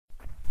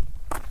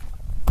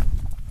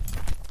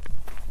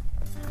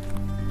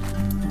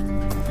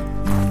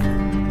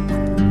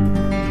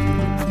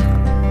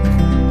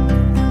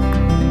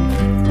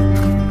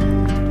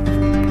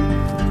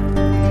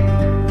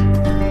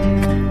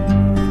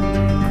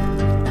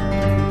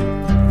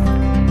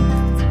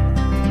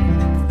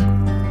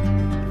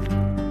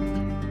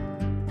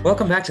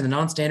Welcome back to the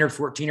Non-Standard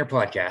 14er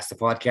podcast, the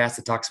podcast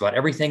that talks about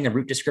everything the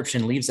route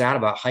description leaves out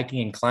about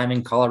hiking and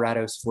climbing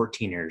Colorado's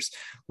 14ers.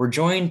 We're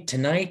joined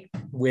tonight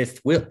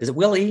with Will. Is it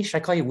Willie? Should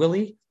I call you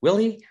Willie?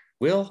 Willie?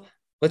 Will?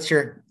 What's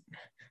your...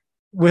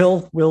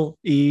 Will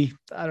E.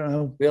 I don't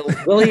know.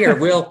 Willie or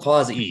Will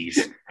pause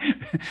E's?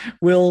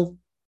 Will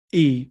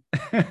E.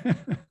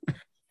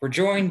 We're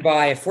joined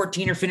by a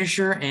 14er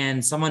finisher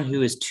and someone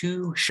who is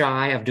too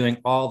shy of doing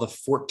all the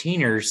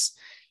 14ers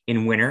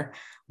in winter,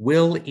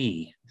 Will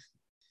E.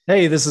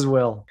 Hey, this is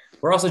Will.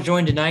 We're also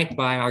joined tonight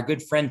by our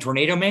good friend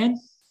Tornado Man,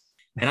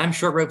 and I'm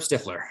Short Rope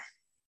Stifler.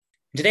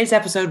 In today's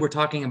episode, we're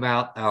talking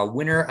about a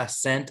winter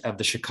ascent of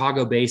the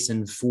Chicago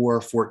Basin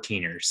for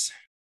 14ers.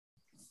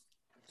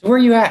 So where are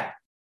you at?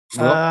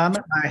 I'm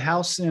at my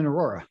house in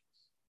Aurora.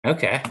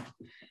 Okay.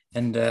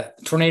 And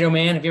Tornado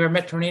Man, have you ever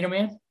met Tornado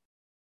Man?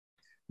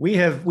 We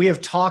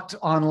have talked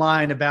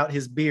online about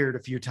his beard a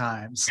few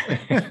times.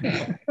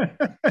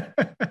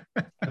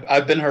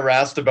 I've been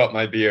harassed about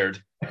my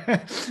beard.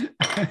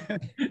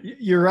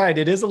 You're right.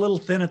 It is a little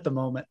thin at the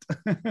moment.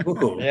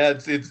 Yeah,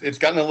 it's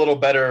gotten a little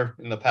better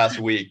in the past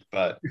week,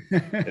 but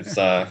it's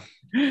I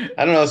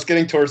don't know. It's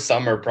getting towards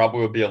summer.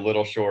 Probably will be a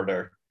little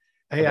shorter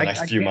for the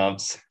next few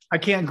months. I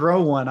can't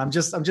grow one. I'm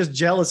just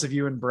jealous of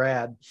you and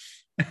Brad.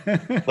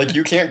 Like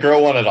you can't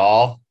grow one at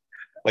all.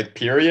 Like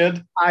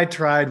period. I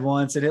tried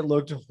once and it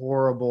looked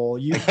horrible.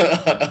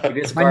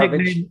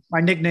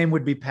 My nickname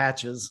would be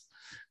Patches.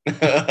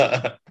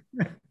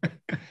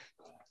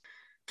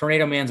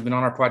 Tornado Man's been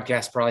on our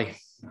podcast probably,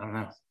 I don't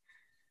know,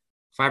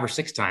 5 or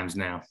 6 times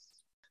now. I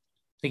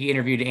think he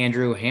interviewed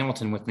Andrew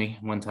Hamilton with me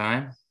one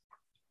time.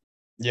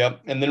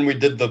 Yep. And then we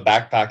did the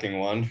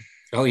backpacking one.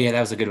 Oh, yeah, that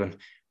was a good one.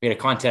 We had a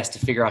contest to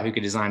figure out who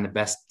could design the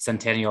best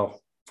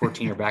Centennial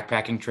 14er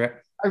backpacking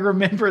trip. I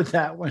remember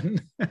that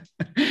one.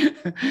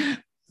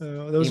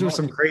 Those were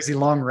some crazy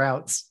long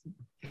routes.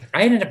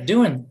 I ended up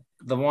doing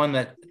the one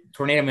that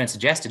Tornado Man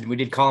suggested. I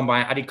did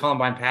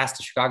Columbine Pass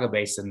to Chicago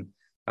Basin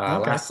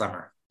last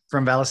summer.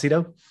 From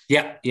Vallecito?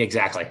 Yeah,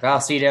 exactly.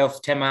 Vallecito,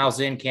 10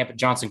 miles in, camp at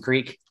Johnson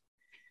Creek.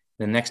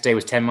 The next day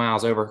was 10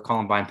 miles over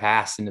Columbine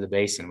Pass into the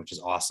basin, which is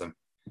awesome.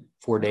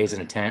 4 days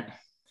in a tent.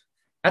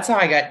 That's how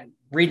I got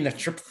reading the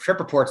trip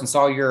reports and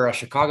saw your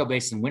Chicago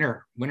Basin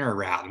winter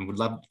route, and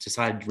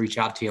decided to reach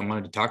out to you and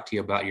wanted to talk to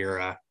you about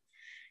your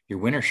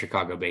winter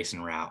Chicago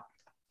Basin route.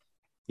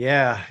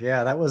 Yeah,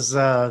 that was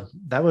tough.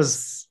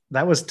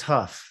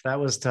 That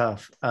was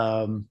tough.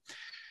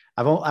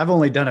 I've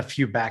only done a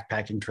few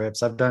backpacking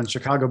trips. I've done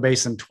Chicago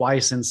Basin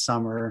twice in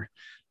summer.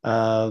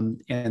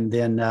 And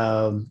then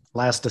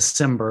last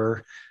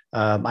December,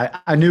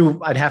 I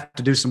knew I'd have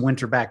to do some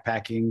winter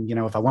backpacking,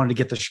 if I wanted to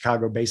get the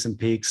Chicago Basin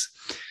peaks.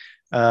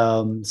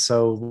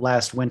 So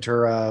last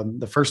winter,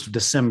 the 1st of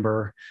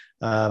December,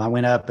 I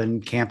went up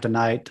and camped a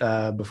night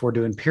before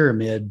doing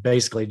Pyramid,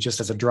 basically just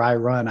as a dry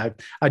run.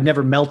 I'd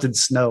never melted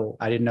snow.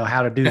 I didn't know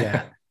how to do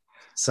that.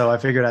 So I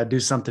figured I'd do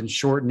something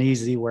short and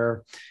easy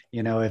where,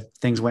 if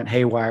things went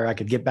haywire, I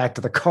could get back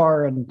to the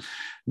car and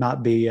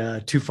not be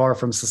too far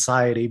from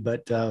society.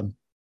 But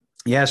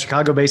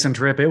Chicago Basin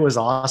trip, it was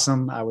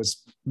awesome. I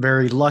was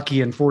very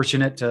lucky and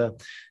fortunate to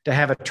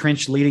have a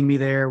trench leading me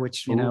there,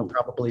 which,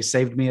 probably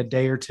saved me a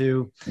day or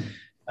two.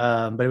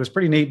 But it was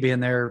pretty neat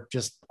being there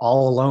just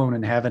all alone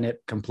and having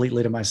it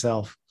completely to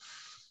myself.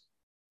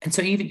 And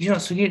so you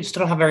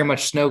still don't have very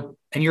much snow,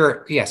 and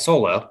you're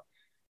solo.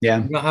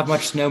 Yeah. You don't have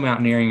much snow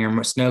mountaineering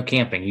or snow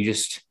camping. You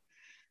just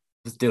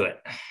let's do it.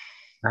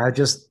 I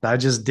just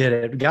did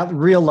it. Got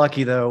real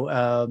lucky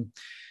though.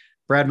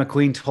 Brad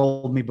McQueen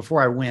told me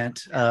before I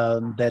went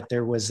that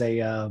there was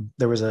a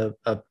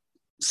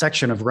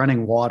section of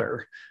running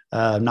water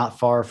not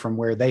far from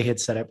where they had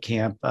set up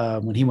camp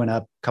when he went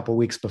up a couple of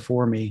weeks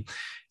before me.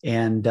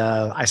 And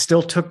I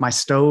still took my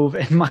stove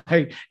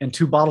and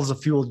 2 bottles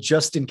of fuel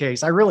just in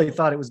case. I really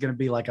thought it was going to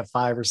be like a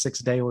 5 or 6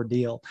 day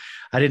ordeal.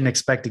 I didn't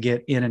expect to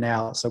get in and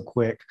out so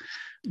quick,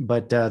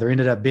 but there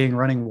ended up being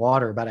running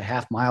water about a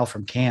half mile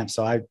from camp.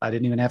 So I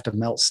didn't even have to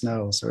melt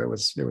snow. So it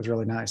was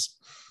really nice.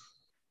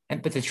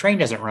 But the train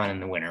doesn't run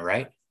in the winter,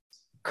 right?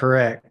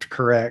 Correct.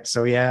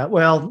 So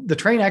the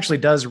train actually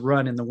does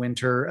run in the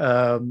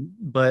winter,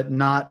 but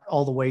not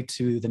all the way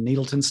to the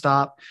Needleton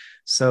stop.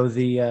 So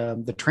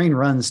the train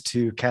runs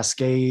to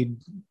Cascade.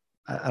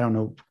 I don't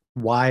know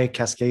why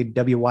Cascade,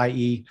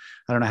 WYE.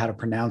 I don't know how to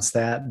pronounce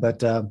that, but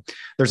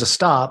there's a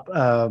stop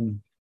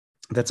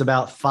that's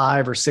about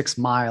 5 or 6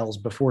 miles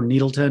before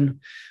Needleton,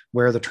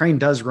 where the train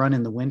does run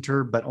in the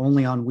winter, but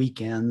only on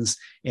weekends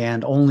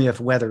and only if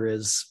weather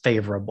is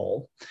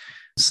favorable.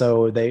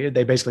 So they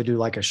basically do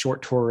like a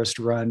short tourist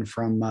run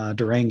from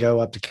Durango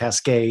up to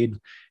Cascade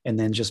and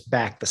then just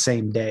back the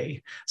same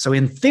day. So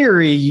in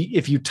theory,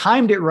 if you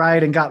timed it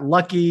right and got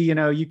lucky,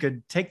 you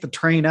could take the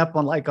train up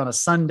on a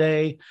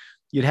Sunday.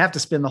 You'd have to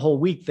spend the whole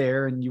week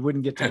there, and you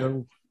wouldn't get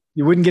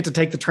to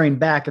take the train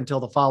back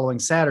until the following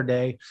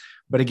Saturday.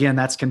 But again,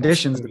 that's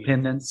conditions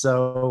dependent.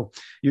 So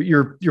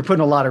you're putting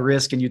a lot of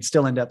risk, and you'd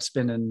still end up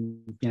spending,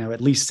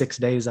 at least 6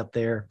 days up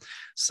there.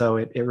 So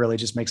it really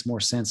just makes more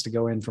sense to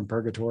go in from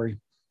Purgatory.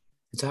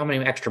 So how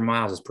many extra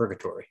miles is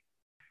Purgatory?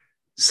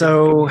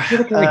 So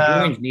Purgatory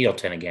joins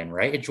Needleton again,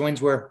 right? It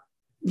joins where?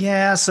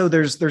 Yeah, so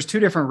there's two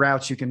different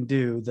routes you can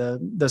do.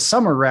 The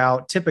summer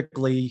route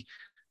typically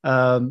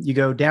you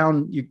go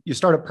down, you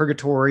start at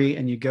Purgatory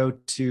and you go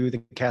to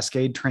the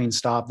Cascade train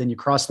stop, then you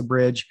cross the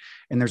bridge,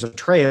 and there's a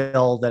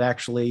trail that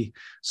actually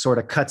sort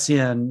of cuts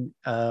in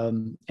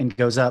and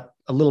goes up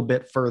a little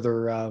bit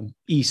further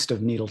east of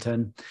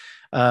Needleton.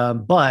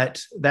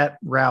 But that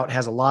route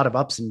has a lot of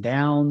ups and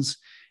downs,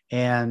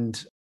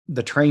 and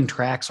the train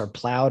tracks are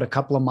plowed a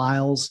couple of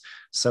miles.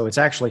 So it's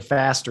actually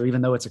faster,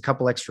 even though it's a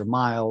couple extra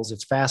miles,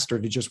 it's faster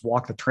to just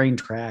walk the train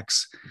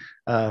tracks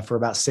for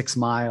about 6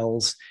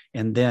 miles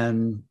and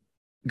then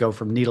go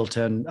from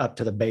Needleton up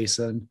to the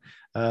basin.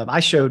 I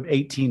showed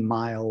 18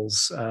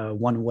 miles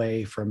one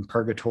way from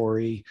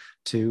Purgatory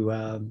to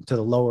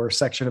the lower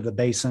section of the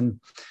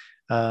basin.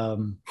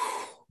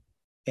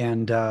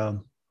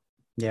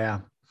 Yeah,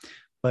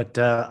 but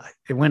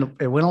it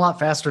went a lot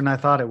faster than I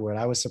thought it would.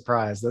 I was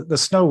surprised. The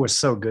snow was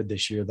so good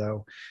this year,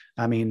 though.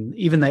 I mean,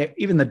 even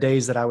the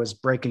days that I was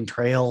breaking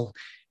trail,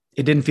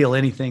 it didn't feel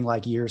anything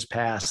like years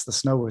past. The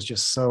snow was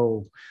just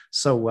so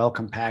well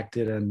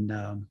compacted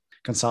and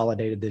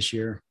consolidated this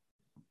year.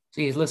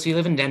 So you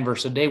live in Denver.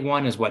 So day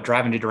one is what,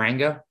 driving to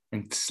Durango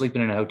and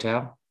sleeping in a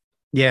hotel?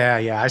 Yeah.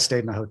 I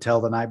stayed in a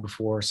hotel the night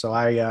before. So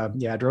I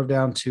drove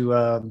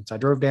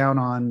down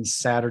on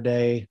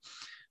Saturday,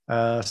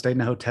 stayed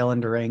in a hotel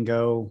in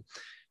Durango,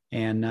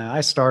 and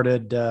I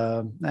started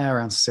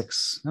around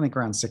 6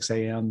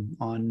 a.m.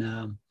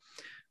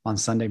 on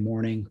Sunday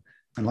morning.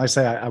 And like I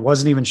say, I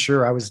wasn't even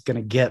sure I was going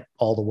to get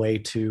all the way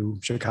to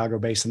Chicago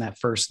Basin that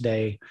first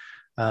day.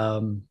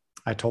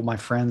 I told my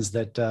friends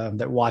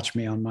that watched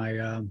me on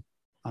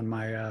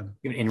my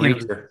In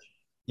Reader.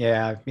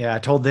 Yeah. I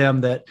told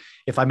them that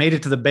if I made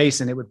it to the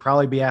basin, it would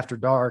probably be after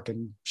dark.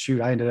 And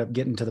shoot, I ended up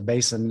getting to the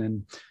basin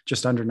in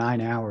just under 9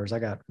 hours. I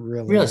got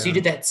really. So you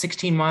did that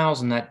 16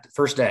 miles in that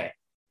first day?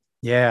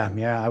 Yeah.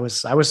 I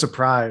was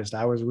surprised.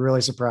 I was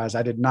really surprised.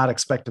 I did not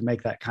expect to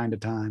make that kind of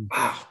time.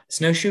 Wow.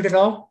 Snowshoed at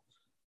all?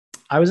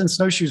 I was in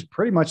snowshoes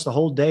pretty much the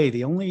whole day.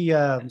 The only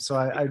so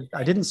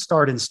I didn't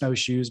start in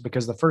snowshoes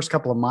because the first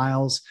couple of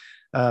miles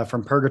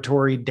from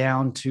Purgatory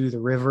down to the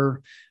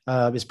river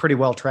is pretty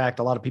well tracked.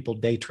 A lot of people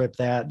day trip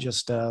that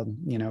just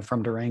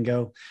from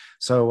Durango.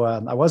 So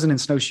I wasn't in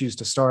snowshoes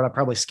to start. I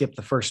probably skipped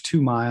the first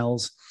 2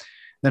 miles.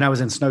 Then I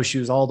was in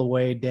snowshoes all the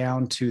way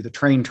down to the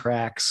train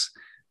tracks.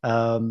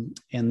 And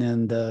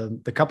then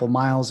the couple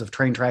miles of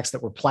train tracks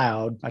that were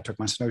plowed, I took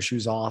my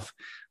snowshoes off.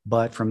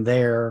 But from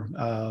there,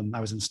 I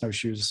was in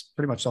snowshoes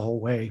pretty much the whole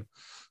way.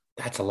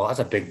 That's a lot.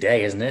 That's a big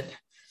day, isn't it?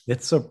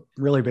 It's a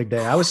really big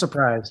day. I was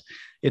surprised.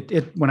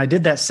 When I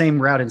did that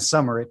same route in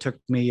summer, it took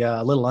me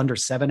a little under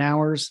 7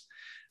 hours.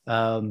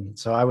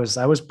 So I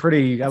was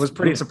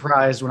pretty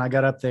surprised when I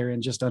got up there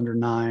in just under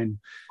 9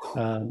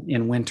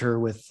 in winter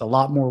with a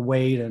lot more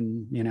weight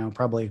and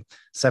probably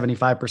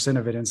 75%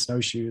 of it in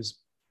snowshoes.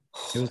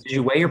 Did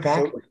you weigh your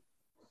pack?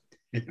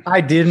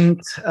 I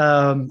didn't.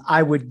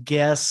 I would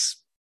guess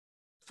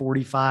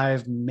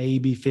 45,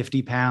 maybe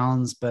 50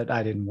 pounds, but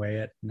I didn't weigh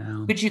it.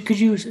 No. Could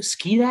you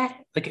ski that?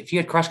 Like if you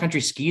had cross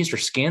country skis or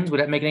skins, would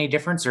that make any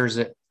difference, or is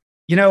it?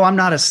 I'm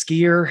not a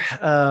skier.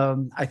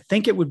 I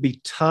think it would be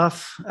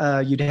tough.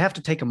 You'd have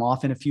to take them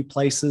off in a few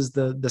places.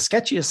 The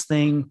sketchiest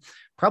thing,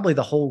 probably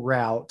the whole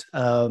route,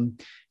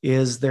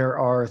 is there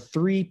are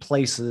 3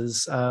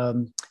 places.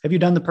 Have you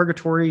done the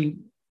Purgatory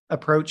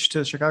approach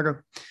to Chicago?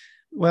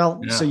 Well,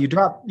 no. So you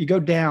go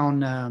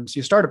down. So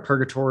you start at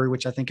Purgatory,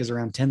 which I think is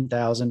around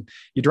 10,000.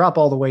 You drop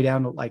all the way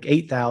down to like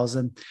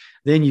 8,000.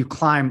 Then you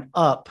climb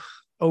up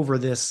over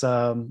this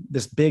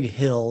big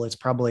hill. It's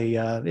probably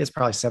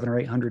 700 or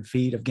 800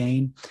 feet of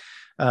gain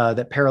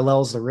that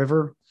parallels the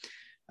river.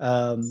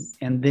 And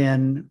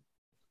then,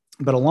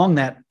 but along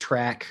that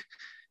track,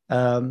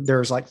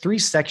 there's like 3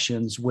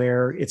 sections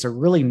where it's a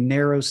really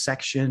narrow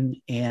section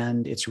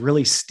and it's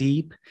really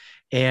steep,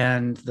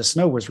 and the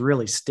snow was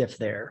really stiff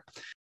there.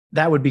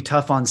 That would be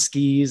tough on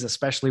skis,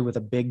 especially with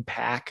a big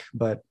pack,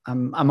 but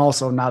I'm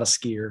also not a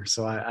skier.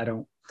 So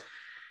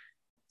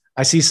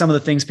I see some of the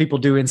things people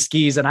do in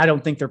skis and I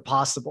don't think they're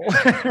possible.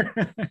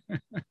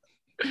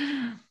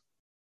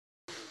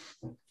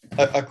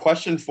 A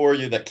question for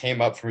you that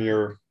came up from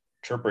your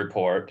trip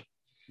report.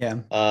 Yeah.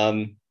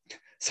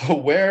 So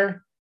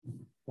where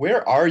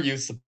are you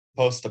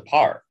supposed to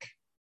park?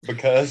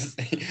 Because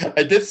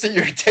I did see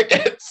your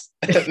tickets.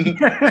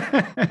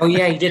 Oh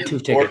yeah, you did 2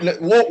 tickets.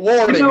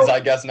 Warnings, I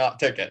guess, not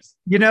tickets.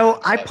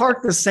 I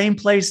parked the same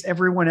place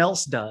everyone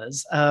else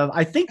does.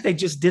 I think they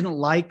just didn't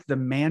like the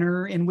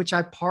manner in which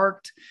I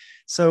parked.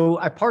 So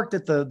I parked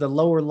at the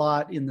lower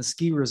lot in the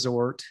ski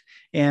resort.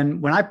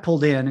 And when I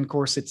pulled in, and of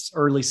course it's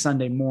early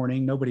Sunday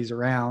morning, nobody's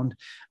around.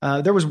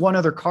 There was one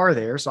other car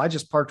there. So I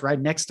just parked right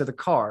next to the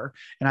car.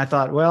 And I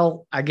thought,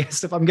 well, I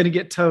guess if I'm going to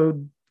get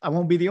towed, I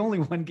won't be the only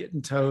one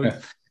getting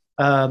towed.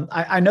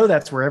 I know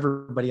that's where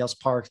everybody else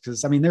parks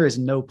because, there is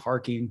no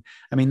parking.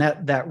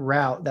 That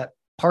route, that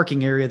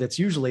parking area that's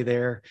usually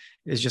there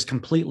is just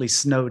completely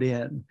snowed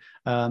in.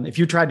 If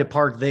you tried to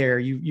park there,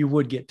 you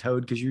would get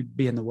towed because you'd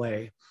be in the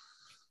way.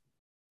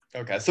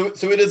 Okay, so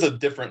it is a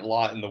different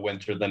lot in the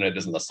winter than it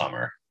is in the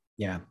summer.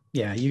 Yeah,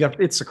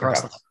 it's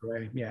across the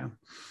highway. Yeah,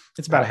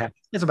 it's about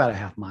a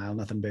half mile,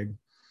 nothing big.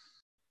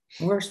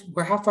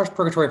 How far is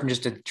Purgatory from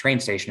just a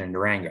train station in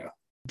Durango?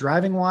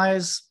 Driving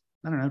wise,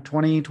 I don't know,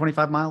 20,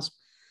 25 miles.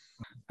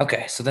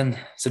 Okay, so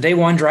day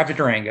one, drive to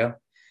Durango.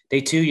 Day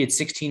two, you had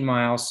 16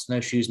 miles,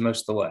 snowshoes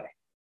most of the way.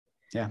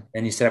 Yeah.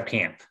 Then you set up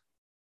camp.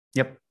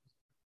 Yep.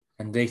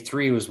 And day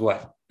three was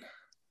what?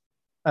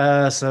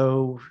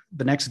 So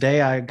the next day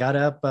I got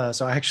up.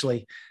 So I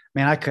actually,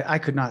 man, I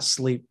could not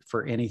sleep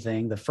for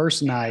anything. The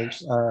first night,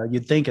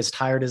 you'd think as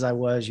tired as I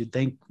was, you'd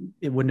think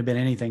it wouldn't have been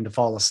anything to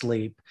fall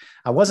asleep.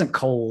 I wasn't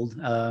cold.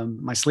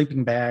 My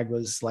sleeping bag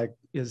was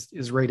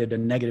is rated a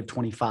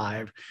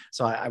 -25.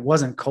 So I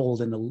wasn't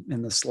cold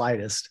in the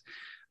slightest,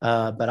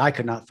 but I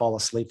could not fall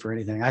asleep for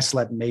anything. I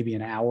slept maybe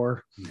an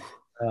hour.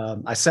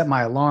 I set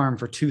my alarm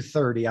for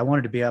 2:30. I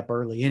wanted to be up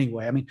early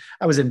anyway. I mean,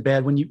 I was in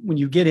bed when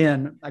you get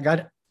in. I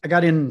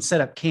got in and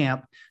set up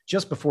camp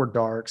just before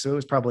dark. So it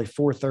was probably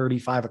 4:30,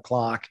 5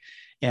 o'clock.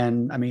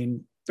 And I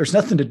mean, there's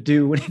nothing to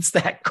do when it's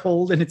that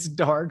cold and it's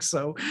dark.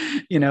 So,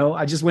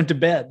 I just went to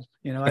bed.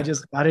 I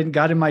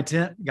got in my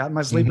tent, got in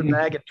my sleeping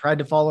bag and tried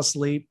to fall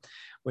asleep,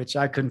 which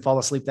I couldn't fall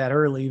asleep that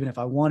early, even if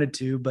I wanted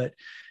to. But,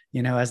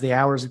 as the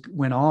hours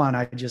went on,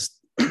 I just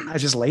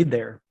laid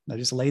there.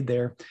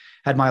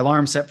 Had my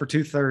alarm set for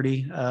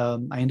 2:30.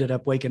 I ended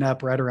up waking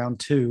up right around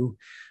 2.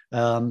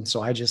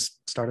 So I just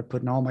started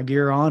putting all my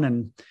gear on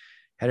and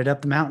headed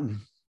up the mountain.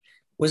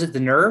 Was it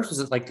the nerves? Was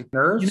it like the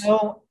nerves?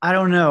 I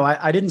don't know.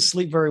 I didn't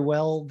sleep very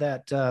well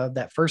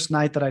that first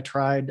night that I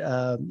tried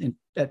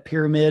at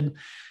Pyramid.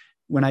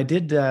 When I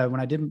did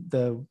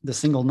the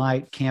single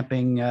night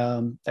camping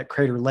at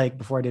Crater Lake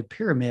before I did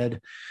Pyramid,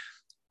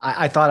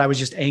 I thought I was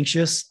just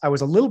anxious. I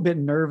was a little bit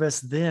nervous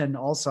then.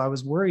 Also, I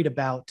was worried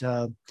about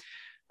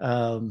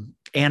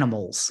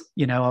animals.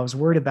 I was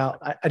worried about,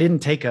 I didn't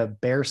take a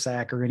bear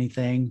sack or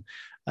anything.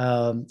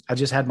 I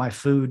just had my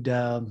food,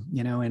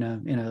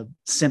 in a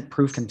scent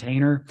proof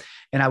container,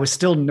 and I was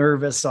still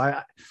nervous. So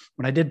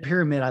when I did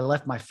Pyramid, I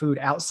left my food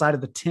outside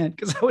of the tent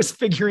because I was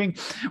figuring,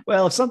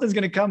 well, if something's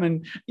going to come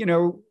and,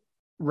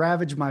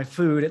 ravage my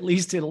food, at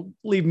least it'll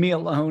leave me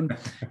alone.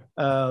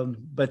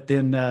 But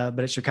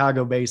at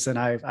Chicago Basin,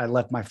 I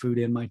left my food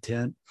in my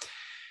tent.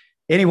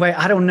 Anyway,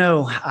 I don't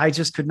know. I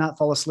just could not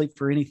fall asleep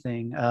for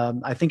anything.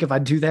 I think if I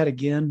do that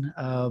again,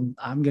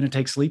 I'm going to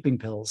take sleeping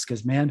pills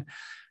because, man,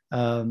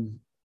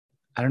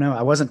 I don't know.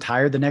 I wasn't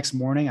tired the next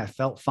morning. I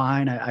felt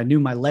fine. I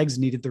knew my legs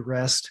needed the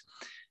rest,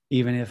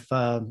 even if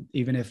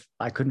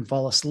I couldn't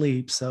fall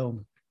asleep.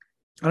 So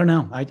I don't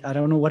know. I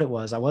don't know what it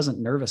was. I wasn't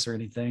nervous or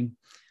anything.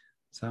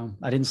 So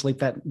I didn't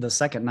sleep the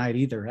second night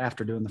either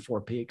after doing the 4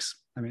 peaks.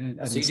 I mean,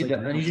 you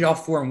did all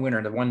 4 in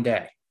winter, the one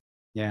day.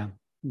 Yeah.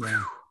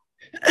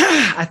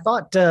 I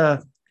thought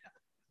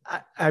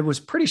I was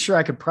pretty sure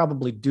I could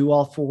probably do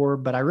all 4,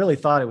 but I really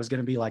thought it was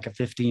going to be like a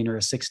 15 or a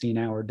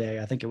 16-hour day.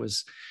 I think it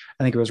was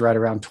right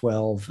around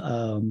 12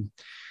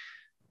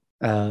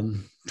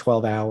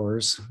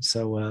 hours.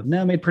 So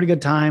no, I made pretty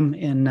good time.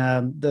 And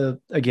the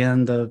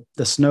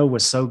snow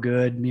was so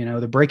good.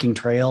 The breaking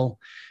trail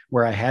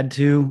where I had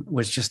to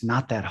was just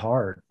not that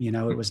hard.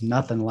 It was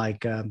nothing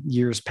like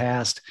years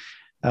past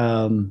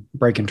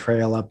breaking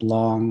trail up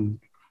long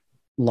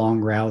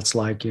routes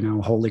like,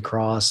 Holy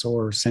Cross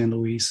or San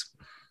Luis.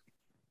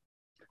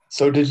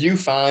 So did you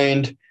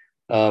find,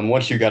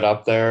 once you got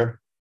up there,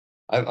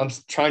 I'm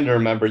trying to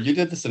remember, you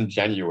did this in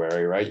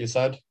January, right? You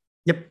said?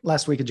 Yep.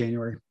 Last week of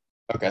January.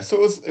 Okay.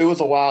 So it was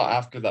a while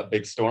after that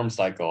big storm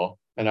cycle.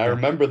 And I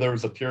remember there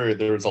was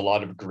a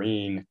lot of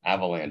green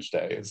avalanche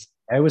days.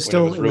 It was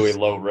really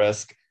low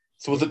risk.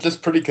 So was it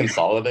just pretty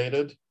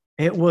consolidated?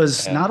 It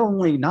was not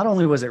only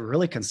was it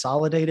really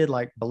consolidated,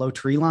 like below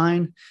tree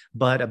line,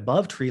 but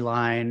above tree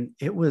line,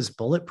 it was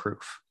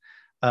bulletproof.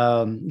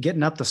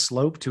 Getting up the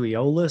slope to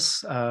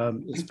Eolus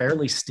is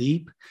fairly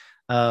steep,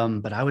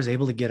 but I was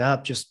able to get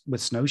up just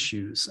with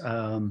snowshoes.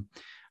 I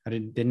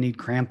didn't need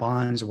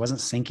crampons. It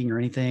wasn't sinking or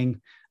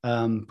anything.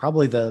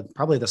 Probably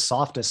the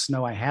softest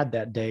snow I had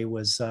that day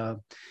was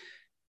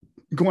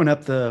going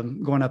up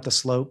the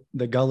slope,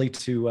 the gully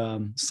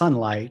to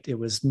Sunlight. It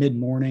was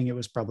mid-morning. It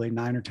was probably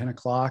 9 or 10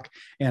 o'clock,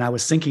 and I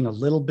was sinking a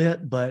little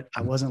bit, but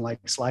I wasn't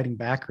like sliding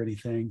back or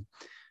anything.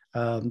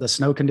 The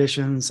snow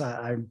conditions,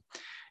 I've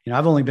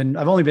only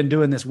been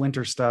doing this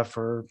winter stuff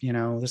for,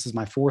 this is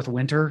my 4th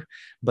winter,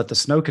 but the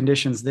snow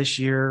conditions this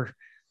year,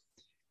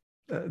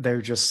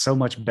 they're just so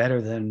much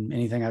better than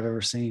anything I've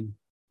ever seen.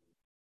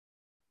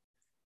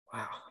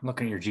 Wow. I'm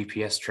looking at your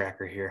GPS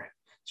tracker here.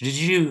 So did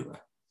you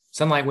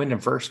Sunlight Windom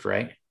first,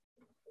 right?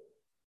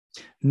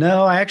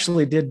 No, I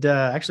actually did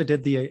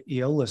the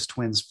Eolus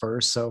twins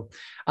first. So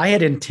I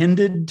had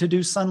intended to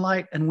do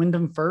Sunlight and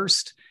Windom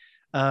first.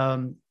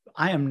 I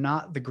am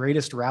not the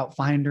greatest route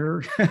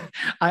finder.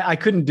 I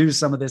couldn't do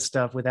some of this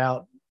stuff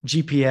without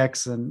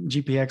GPX and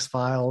GPX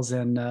files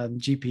and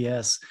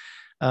GPS.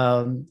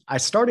 I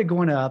started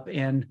going up,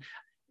 and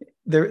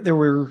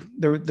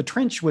the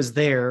trench was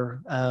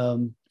there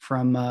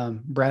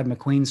from Brad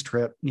McQueen's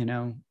trip,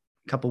 a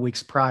couple of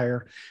weeks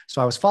prior.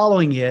 So I was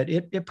following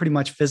it. It pretty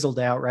much fizzled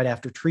out right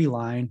after tree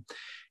line.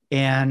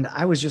 And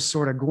I was just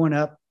sort of going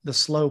up the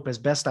slope as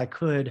best I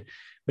could,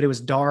 but it was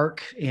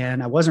dark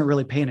and I wasn't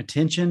really paying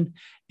attention.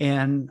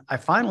 And I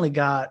finally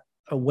got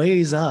a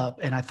ways up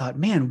and I thought,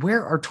 man,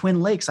 where are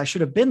Twin Lakes? I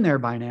should have been there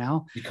by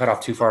now. You cut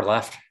off too far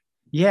left.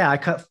 Yeah, I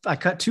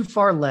cut too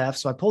far left.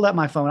 So I pulled out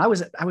my phone. I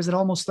was at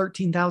almost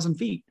 13,000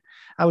 feet.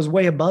 I was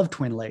way above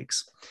Twin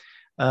Lakes.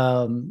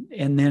 And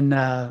then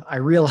I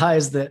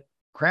realized that,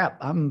 crap,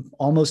 I'm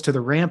almost to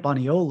the ramp on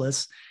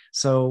Eolus.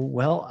 So,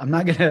 well, I'm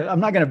not gonna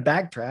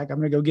backtrack. I'm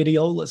gonna go get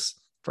Eolus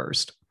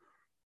first.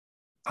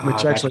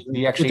 Which actually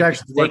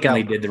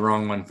mistakenly did the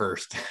wrong one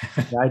first.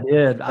 I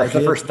did.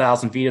 The first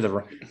 1,000 feet of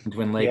the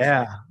Twin Lakes.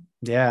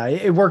 Yeah.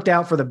 It worked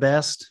out for the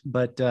best,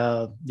 but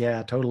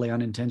totally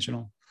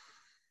unintentional.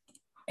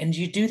 And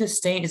you do is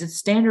it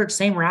standard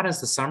same route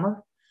as the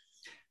summer?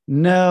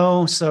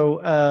 No. So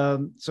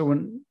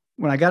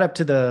when I got up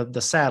to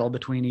the saddle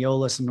between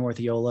Eolus and North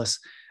Eolus,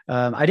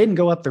 I didn't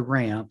go up the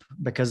ramp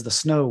because the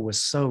snow was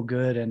so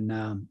good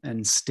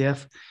and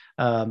stiff.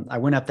 I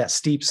went up that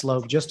steep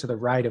slope just to the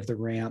right of the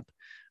ramp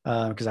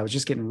because I was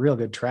just getting real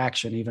good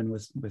traction, even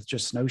with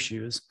just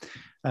snowshoes.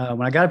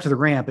 When I got up to the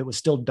ramp, it was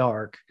still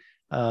dark.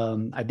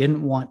 I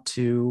didn't want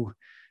to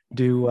do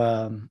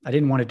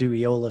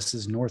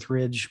Eolus's North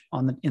Ridge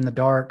in the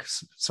dark,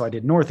 so I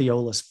did North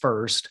Eolus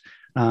first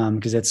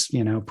because it's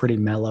pretty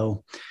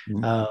mellow,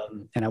 and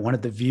I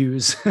wanted the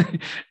views from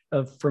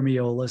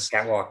Eolus.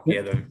 Catwalk,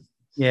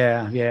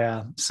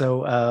 yeah.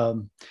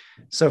 So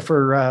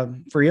for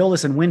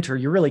Eolus in winter,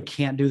 you really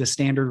can't do the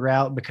standard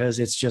route because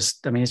it's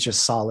just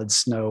solid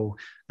snow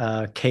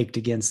caked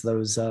against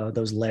those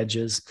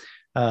ledges.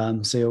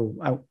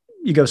 So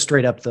you go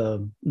straight up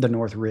the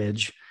North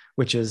Ridge,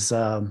 which is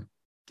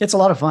it's a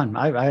lot of fun.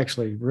 I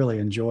actually really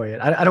enjoy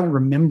it. I don't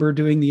remember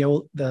doing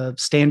the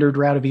standard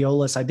route of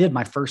Eolus. I did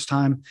my first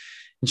time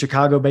in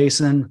Chicago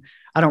Basin.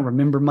 I don't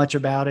remember much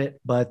about it,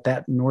 but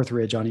that North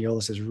Ridge on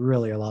Eolus is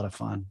really a lot of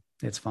fun.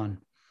 It's fun.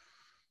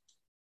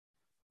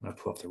 I'm going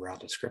to pull up the route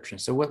description.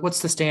 So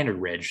what's the standard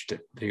ridge to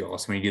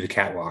Eolus when you do the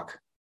catwalk?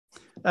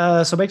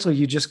 So basically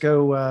you just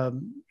go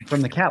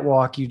from the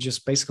catwalk, you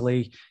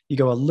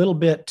go a little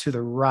bit to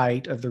the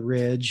right of the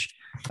ridge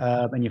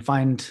and you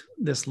find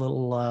this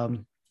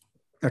little,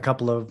 a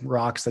couple of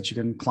rocks that you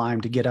can climb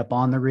to get up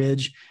on the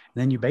ridge.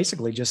 And then you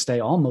basically just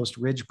stay almost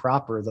ridge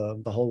proper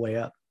the whole way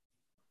up.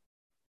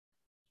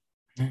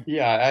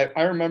 Yeah,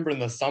 I remember in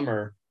the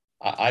summer,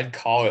 I'd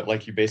call it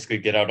like you basically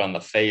get out on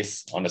the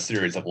face on a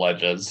series of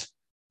ledges.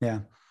 Yeah.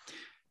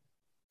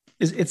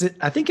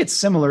 I think it's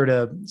similar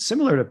to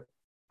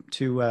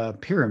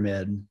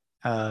pyramid,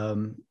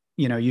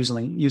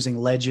 using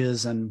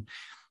ledges and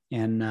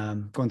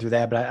going through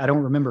that, but I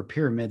don't remember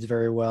pyramids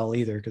very well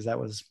either because that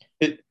was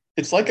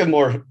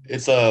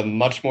it's a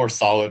much more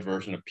solid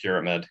version of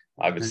pyramid,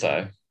 I would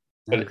say,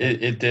 but okay.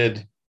 It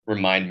did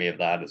remind me of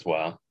that as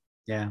well.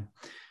 Yeah.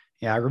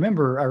 I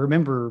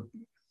remember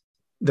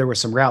there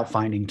was some route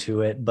finding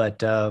to it,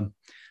 but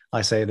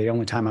I say the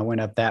only time I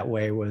went up that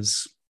way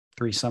was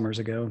 3 summers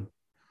ago.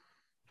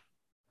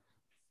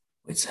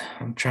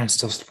 I'm trying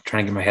to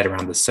get my head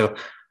around this. So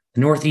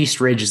the Northeast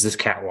Ridge is this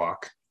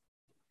catwalk.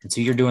 And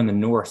so you're doing the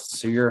north.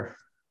 So you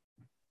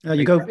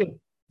go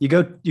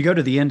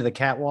to the end of the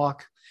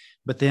catwalk,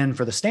 but then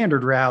for the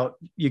standard route,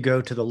 you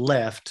go to the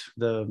left,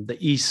 the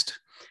east,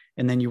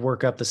 and then you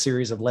work up the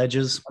series of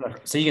ledges.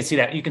 So you can see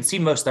that. You can see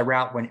most of the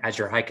route as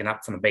you're hiking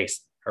up from the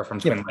base or from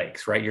Twin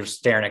Lakes, right? You're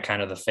staring at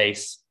kind of the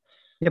face.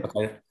 Yep.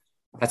 Okay.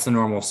 That's the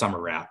normal summer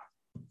route.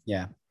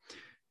 Yeah.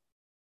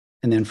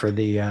 And then for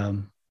the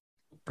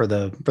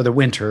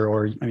winter,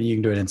 or you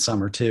can do it in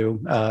summer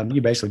too.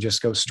 You basically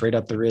just go straight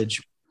up the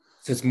ridge.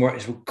 So it's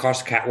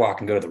across the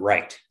catwalk and go to the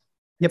right.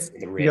 Yep.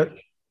 The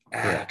ridge.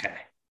 Okay.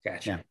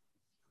 Gotcha.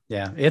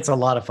 Yeah. It's a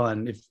lot of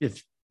fun.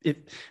 If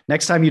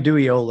next time you do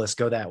Eolus,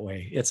 go that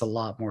way. It's a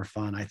lot more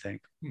fun, I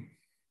think.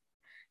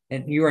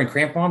 And you were in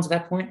crampons at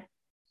that point?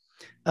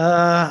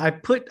 I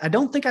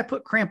don't think I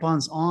put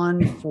crampons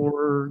on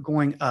for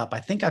going up. I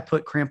think I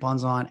put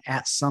crampons on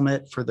at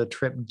summit for the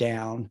trip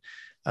down.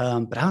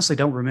 But I honestly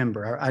don't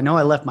remember. I know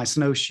I left my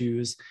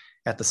snowshoes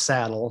at the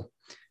saddle,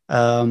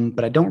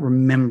 but I don't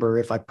remember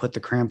if I put the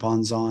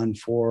crampons on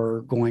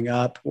for going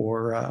up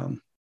or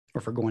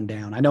for going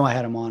down. I know I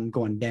had them on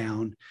going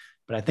down,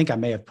 but I think I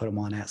may have put them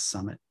on at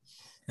summit.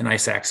 And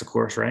ice axe, of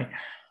course, right?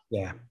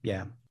 Yeah.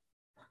 Okay.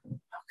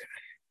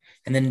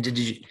 And then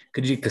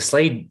could you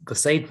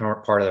glissade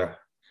part of the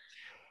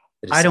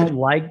I don't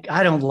like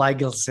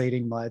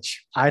glissading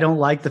much. I don't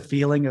like the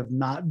feeling of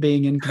not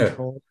being in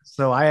control.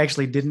 So I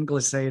actually didn't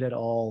glissade at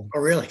all.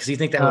 Oh, really? Because you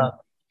think that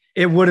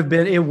it would have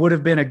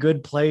been a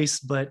good place,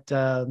 but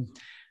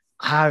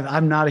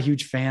I'm not a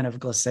huge fan of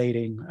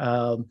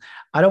glissading.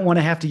 I don't want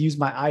to have to use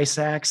my ice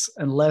axe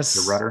unless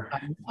the rudder.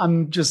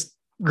 I'm just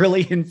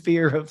really in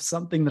fear of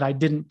something that I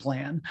didn't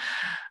plan.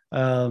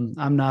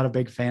 I'm not a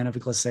big fan of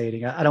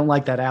glissading. I don't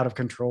like that out of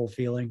control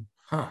feeling.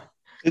 Huh.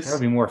 That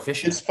would be more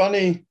efficient. It's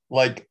funny.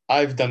 Like,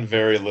 I've done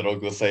very little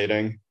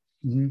glissading.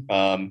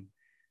 Mm-hmm.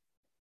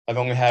 I've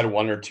only had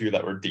one or two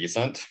that were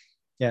decent.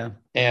 Yeah.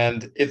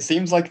 And it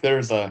seems like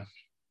there's a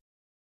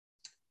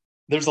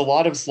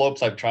lot of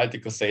slopes I've tried to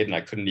glissade and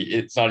I couldn't,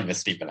 it's not even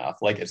steep enough.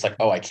 Like, it's like,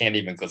 oh, I can't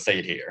even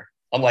glissade here.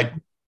 I'm like,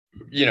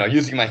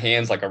 using my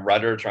hands like a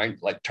rudder, trying to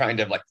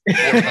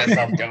force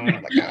myself going.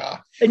 I'm like,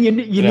 ah. And you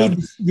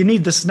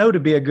need the snow to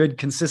be a good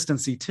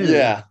consistency too.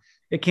 Yeah.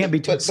 It can't be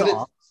too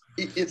soft.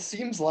 It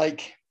seems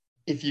like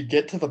if you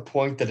get to the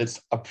point that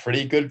it's a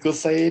pretty good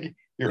glissade,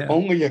 you're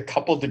only a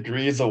couple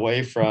degrees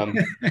away from,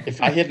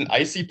 if I hit an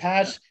icy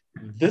patch,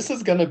 this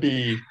is going to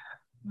be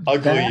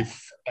ugly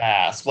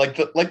fast. Like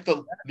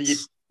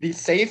the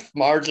safe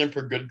margin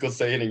for good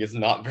glissading is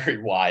not very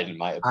wide, in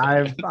my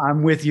opinion.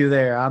 I'm with you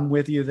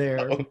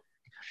there.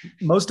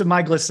 Most of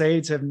my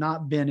glissades have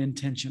not been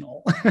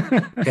intentional.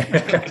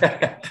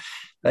 I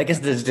guess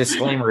the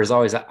disclaimer is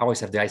always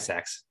have the ice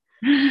axe.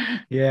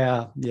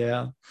 Yeah.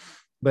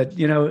 But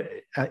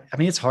I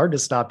mean, it's hard to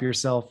stop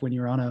yourself when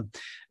you're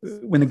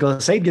when the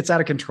glissade gets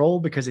out of control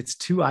because it's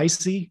too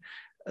icy.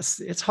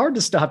 It's hard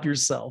to stop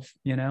yourself,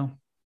 Well,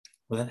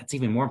 that's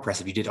even more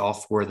impressive. You did all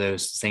 4 of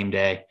those the same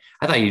day.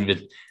 I thought you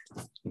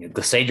would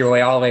glissade your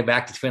way all the way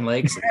back to Twin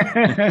Lakes.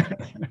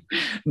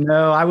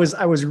 No, I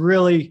was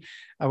really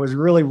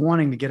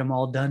wanting to get them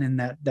all done in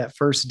that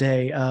first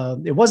day.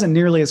 It wasn't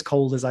nearly as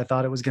cold as I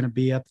thought it was going to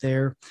be up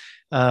there.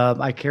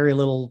 I carry a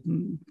little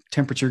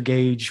temperature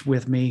gauge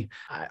with me.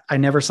 I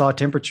never saw a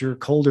temperature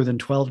colder than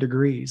 12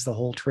 degrees the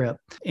whole trip.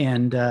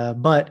 And,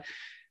 but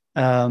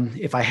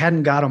if I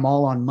hadn't got them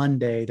all on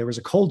Monday, there was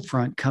a cold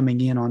front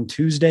coming in on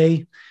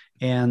Tuesday.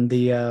 And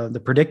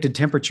the predicted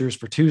temperatures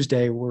for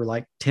Tuesday were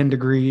like 10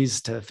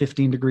 degrees to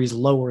 15 degrees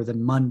lower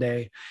than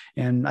Monday.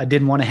 And I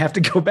didn't want to have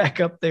to go back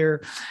up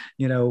there,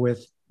 with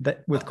cold.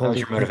 That was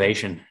your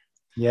motivation.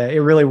 Yeah, it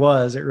really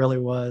was. It really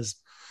was.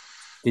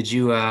 Did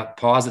you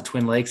pause at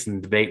Twin Lakes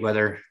and debate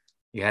whether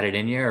you had it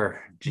in you,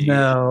 or did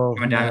no?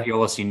 Coming down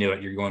Eolus, you knew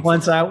it. You're going.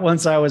 Once I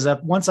was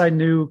up, once I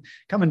knew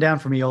coming down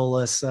from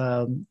Eolus,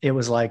 it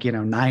was like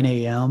 9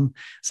 a.m.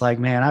 It's like,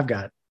 man, I've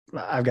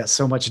got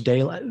so much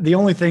daylight. The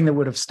only thing that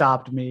would have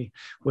stopped me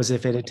was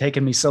if it had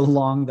taken me so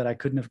long that I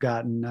couldn't have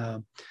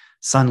gotten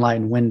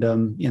sunlight and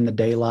Windom in the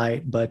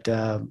daylight. But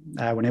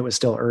when it was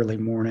still early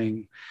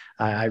morning,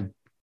 I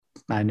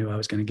knew I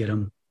was going to get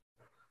them.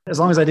 As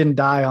long as I didn't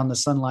die on the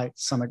sunlight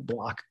summit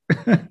block.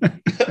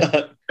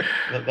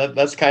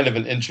 That's kind of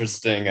an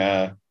interesting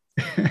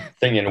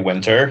thing in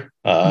winter.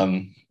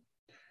 I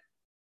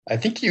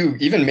think you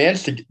even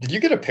managed to. Did you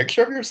get a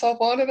picture of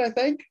yourself on it? I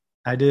think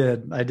I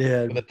did.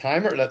 With a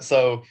timer.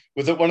 So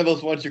was it one of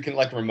those ones you can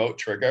like remote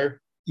trigger?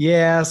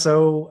 Yeah.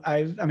 So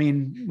I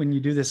mean, when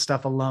you do this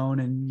stuff alone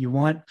and you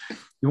want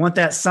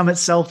that summit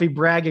selfie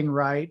bragging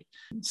right.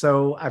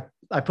 So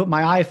I put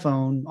my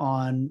iPhone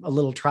on a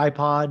little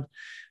tripod.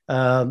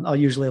 I'll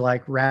usually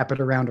like wrap it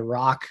around a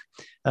rock,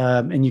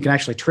 and you can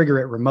actually trigger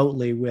it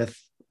remotely with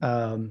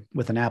an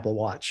Apple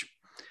Watch.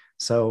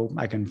 So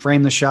I can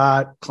frame the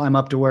shot, climb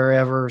up to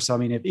wherever. So I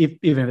mean,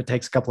 even if it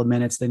takes a couple of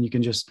minutes, then you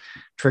can just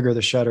trigger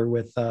the shutter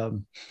with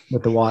the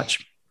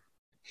watch.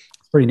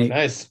 It's pretty neat.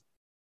 Nice.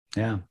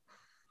 Yeah.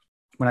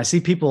 When I see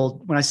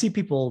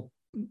people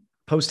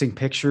posting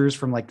pictures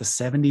from like the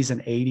 70s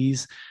and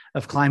 80s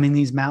of climbing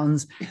these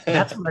mountains,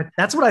 that's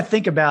what I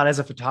think about as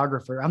a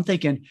photographer. I'm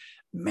thinking,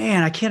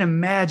 man, I can't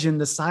imagine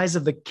the size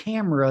of the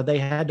camera they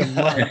had to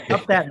run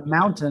up that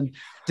mountain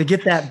to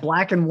get that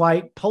black and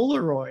white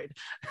Polaroid.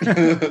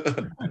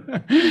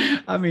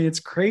 I mean,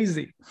 it's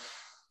crazy.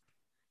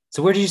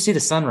 So where did you see the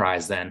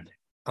sunrise then?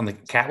 On the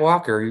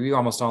catwalk, or were you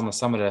almost on the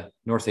summit of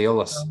North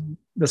Eolus?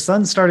 The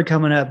sun started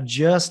coming up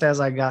just as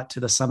I got to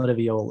the summit of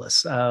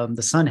Eolus.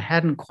 The sun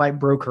hadn't quite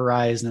broke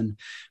horizon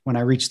when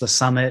I reached the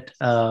summit.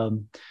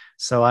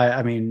 So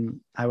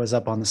I was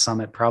up on the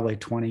summit probably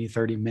 20,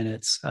 30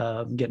 minutes,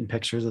 getting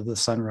pictures of the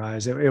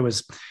sunrise. It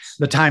was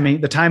the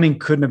timing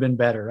couldn't have been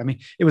better. I mean,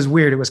 it was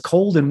weird. It was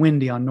cold and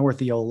windy on North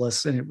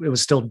Eolus, and it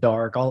was still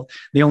dark.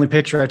 The only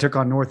picture I took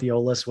on North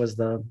Eolus was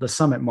the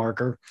summit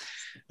marker,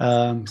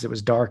 because it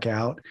was dark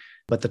out.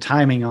 But the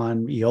timing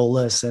on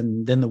Eolus,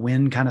 and then the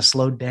wind kind of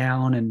slowed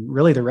down, and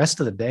really the rest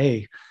of the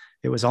day,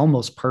 it was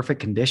almost perfect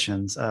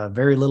conditions.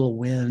 Very little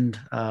wind.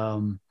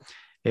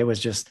 It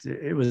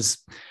was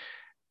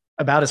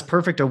about as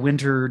perfect a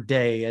winter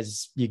day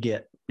as you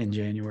get in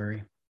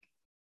January.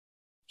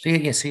 So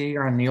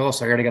you're on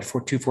Eolus. I already got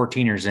 2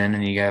 14ers in,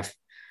 and you have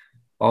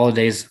all the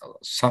days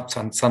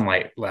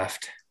sunlight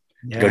left.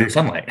 Yeah. Go do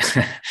sunlight.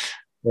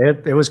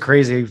 It was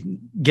crazy.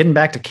 Getting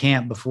back to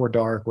camp before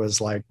dark was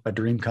like a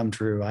dream come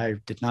true. I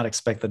did not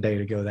expect the day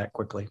to go that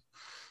quickly.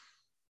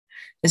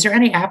 Is there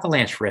any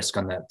avalanche risk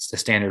on the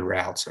standard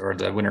routes or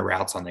the winter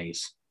routes on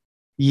these?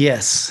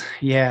 Yes.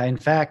 Yeah. In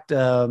fact,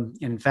 so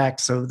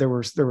there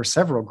were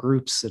several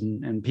groups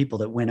and people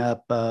that went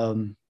up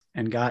and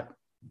got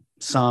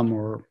some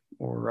or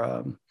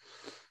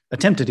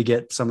attempted to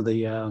get some of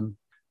the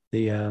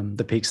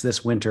the peaks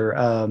this winter.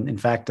 In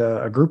fact,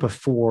 a group of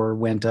 4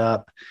 went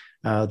up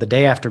the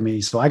day after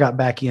me. So I got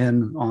back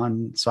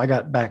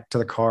to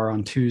the car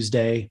on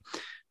Tuesday.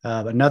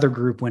 Another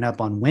group went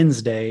up on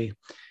Wednesday,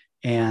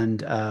 and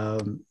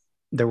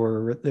there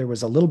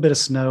was a little bit of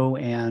snow,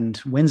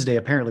 and Wednesday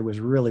apparently was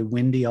really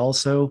windy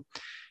also.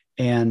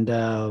 And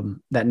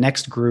that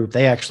next group,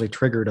 they actually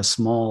triggered a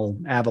small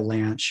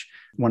avalanche.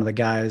 One of the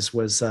guys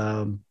was,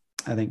 I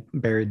think,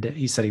 buried.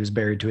 He said he was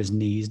buried to his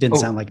knees. Didn't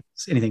sound like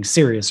anything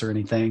serious or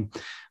anything,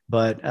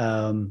 but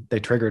they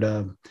triggered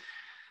an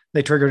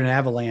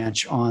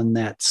avalanche on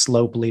that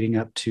slope leading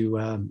up to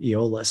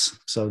Eolus.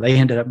 So they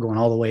ended up going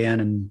all the way in,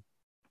 and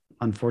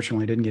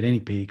unfortunately didn't get any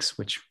peaks,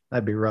 which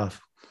that'd be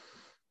rough.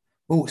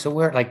 Oh, so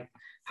we're like,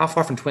 how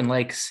far from Twin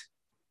Lakes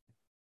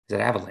is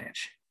that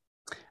avalanche?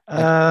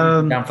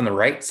 Down from the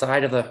right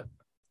side of the.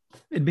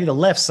 It'd be the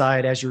left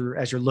side as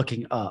you're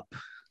looking up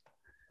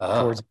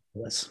towards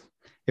Eolus.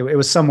 It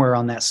was somewhere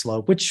on that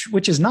slope,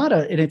 which is not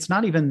it's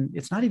not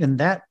even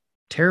that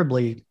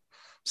terribly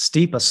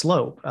steep a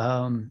slope.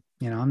 I'm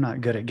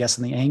not good at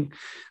guessing the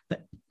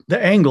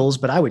angles,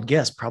 but I would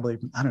guess probably,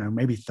 I don't know,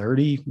 maybe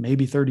 30,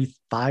 maybe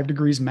 35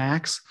 degrees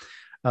max.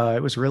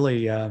 It was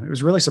really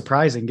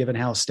surprising given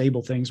how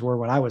stable things were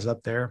when I was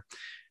up there.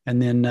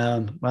 And then,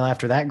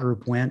 after that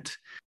group went,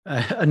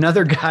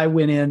 another guy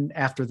went in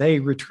after they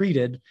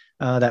retreated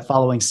that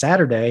following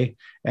Saturday,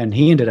 and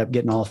he ended up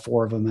getting all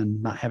 4 of them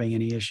and not having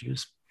any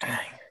issues. Dang.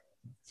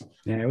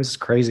 Yeah, it was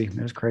crazy. It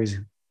was crazy.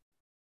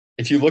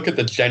 If you look at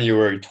the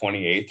January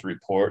 28th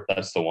report,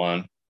 that's the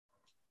one.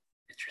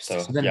 So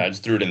I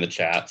just threw it in the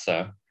chat.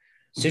 So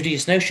do you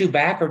snowshoe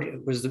back, or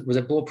was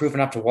it bulletproof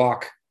enough to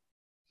walk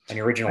on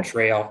your original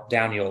trail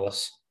down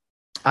Eolus?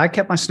 I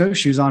kept my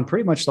snowshoes on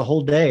pretty much the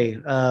whole day.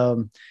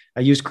 I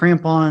used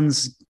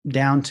crampons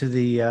down to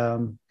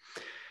the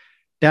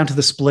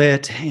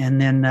split,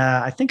 and then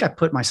I think I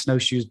put my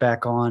snowshoes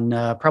back on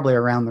probably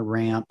around the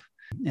ramp,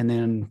 and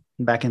then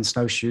back in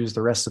snowshoes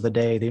the rest of the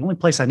day. The only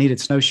place I needed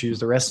snowshoes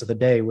the rest of the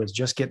day was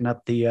just getting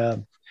up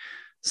the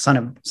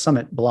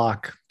summit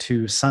block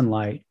to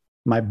sunlight.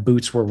 My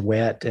boots were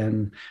wet,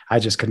 and I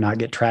just could not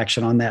get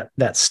traction on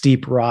that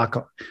steep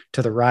rock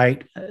to the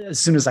right. As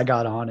soon as I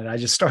got on it, I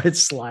just started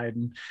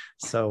sliding.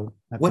 So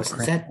what's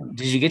that?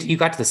 You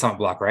got to the summit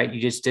block, right?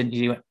 You just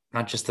didn't,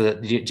 not just the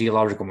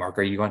geological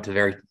marker. You went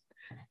to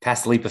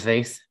past the leap of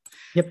faith.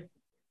 Yep.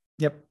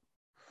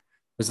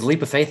 Was the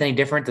leap of faith any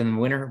different than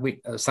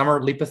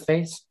summer leap of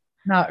faith?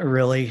 Not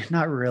really.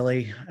 I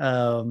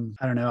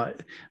don't know.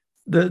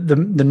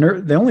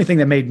 The only thing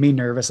that made me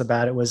nervous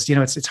about it was,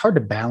 it's hard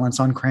to balance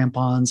on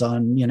crampons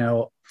on,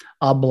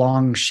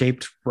 oblong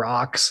shaped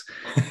rocks.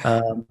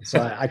 So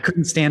I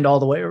couldn't stand all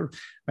the way.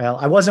 Well,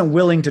 I wasn't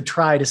willing to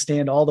try to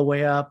stand all the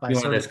way up. I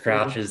sort of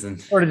crouches and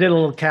sort of did a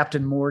little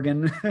Captain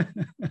Morgan.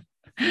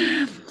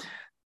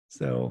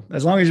 So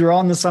as long as you're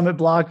on the summit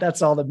block,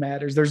 that's all that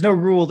matters. There's no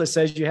rule that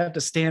says you have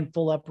to stand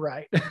full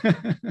upright.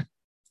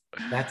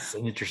 That's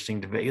an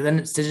interesting debate.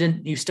 Then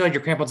you still had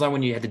your crampons on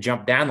when you had to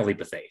jump down the leap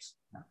of faith.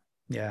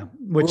 Yeah,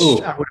 which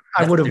I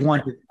would have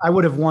wanted. I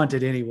would have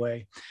wanted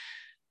anyway.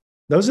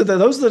 Those are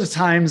the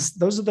times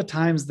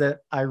that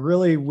I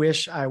really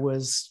wish I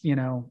was,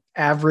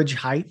 average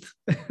height.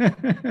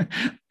 It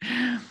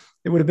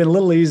would have been a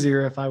little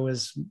easier if I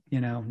was,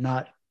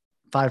 not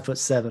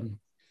 5'7".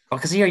 Well,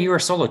 because you were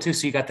solo too,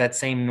 so you got that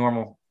same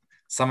normal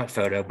summit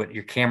photo, but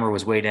your camera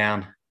was way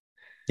down.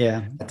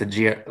 Yeah, at the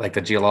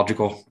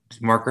geological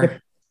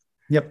marker.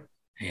 Yep.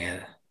 Yeah,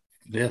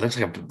 it looks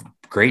like a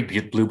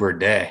great bluebird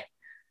day.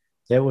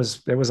 It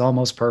was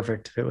almost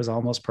perfect.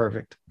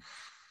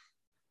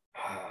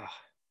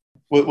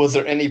 Was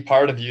there any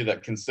part of you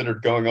that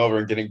considered going over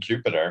and getting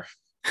Jupiter?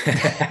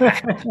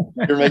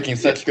 You're making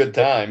such good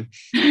time.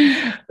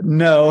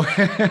 No,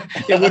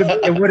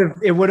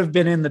 it would have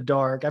been in the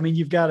dark. I mean,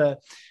 you've got to.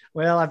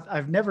 Well,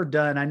 I've never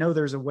done. I know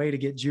there's a way to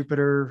get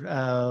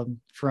Jupiter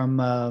from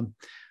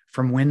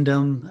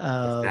Windom.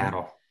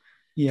 Battle.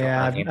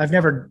 Yeah, I've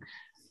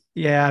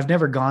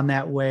never gone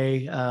that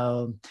way.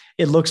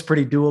 It looks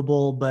pretty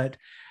doable, but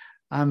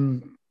I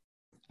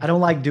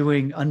don't like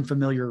doing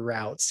unfamiliar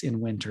routes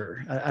in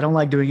winter. I don't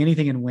like doing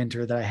anything in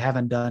winter that I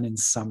haven't done in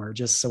summer,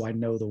 just so I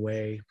know the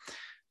way.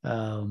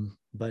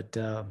 But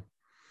that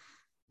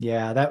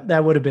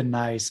would have been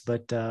nice,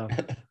 but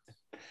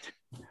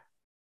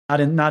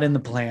not in the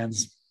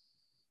plans.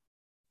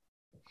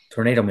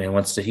 Tornado Man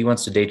wants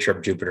to day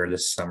trip Jupiter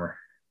this summer.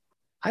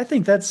 I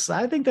think that's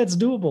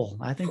doable.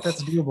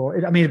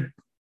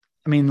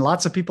 I mean,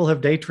 lots of people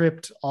have day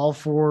tripped all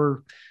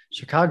 4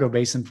 Chicago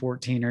Basin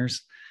 14ers.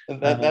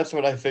 That's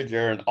what I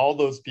figure. And all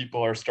those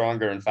people are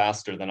stronger and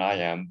faster than I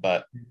am.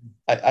 But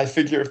I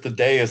figure if the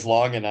day is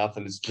long enough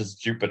and it's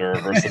just Jupiter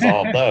versus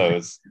all of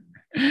those,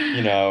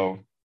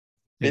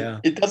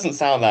 it doesn't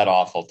sound that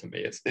awful to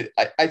me.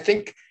 I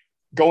think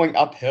going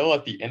uphill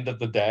at the end of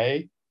the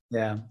day,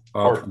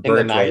 or in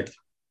the night,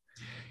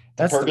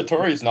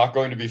 Purgatory is not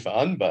going to be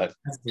fun, but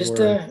just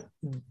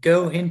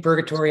go in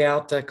Purgatory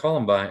out to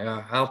Columbine,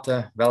 out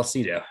to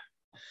Vallecito.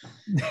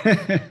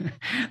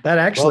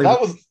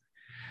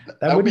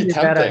 That would be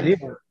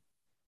tempting.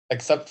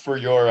 Except for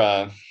your,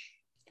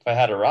 if I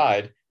had a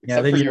ride,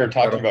 except for you were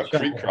talking about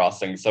creek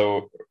crossing.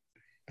 So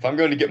if I'm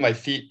going to get my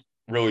feet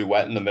really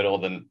wet in the middle,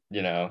 then,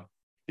 the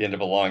end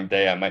of a long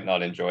day, I might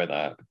not enjoy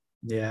that.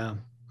 Yeah.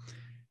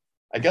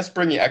 I guess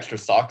bringing extra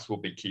socks will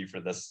be key for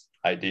this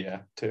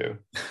idea too.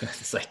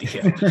 This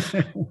idea.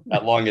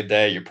 That long a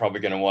day, you're probably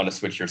going to want to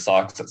switch your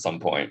socks at some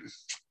point.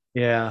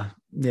 Yeah.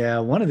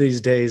 One of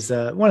these days,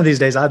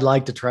 I'd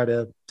like to try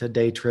to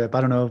day trip.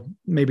 I don't know,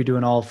 maybe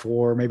doing all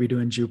four, maybe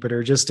doing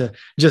Jupiter, just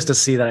to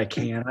see that I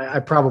can. I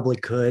probably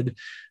could.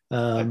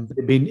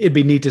 It'd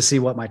be neat to see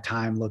what my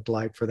time looked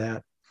like for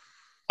that.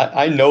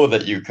 I know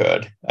that you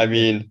could. I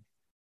mean,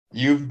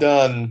 you've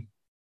done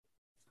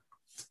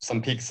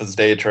some peaks as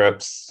day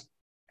trips.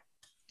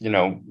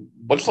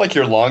 What's like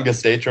your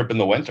longest day trip in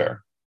the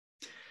winter?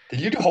 Did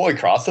you do Holy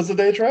Cross as a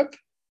day trip?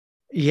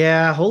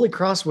 Yeah, Holy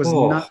Cross was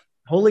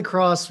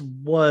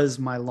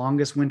my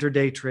longest winter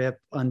day trip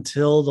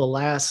until the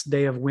last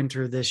day of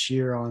winter this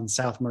year on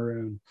South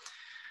Maroon.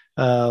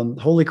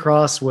 Holy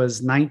Cross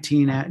was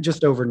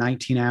just over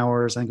 19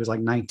 hours. I think it was like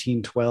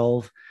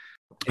 1912.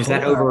 Is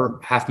that over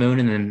Half Moon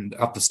and then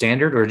up the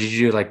Standard, or did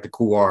you do like the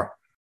Couloir?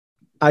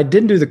 I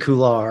didn't do the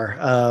couloir.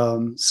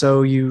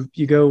 So you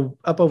go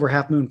up over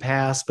Half Moon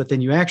Pass, but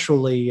then you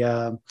actually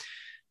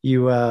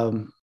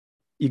you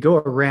go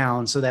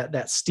around. So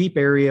that steep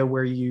area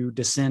where you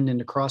descend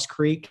into Cross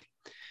Creek,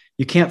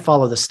 you can't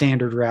follow the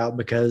standard route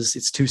because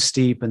it's too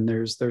steep and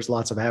there's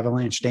lots of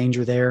avalanche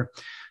danger there.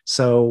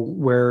 So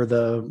where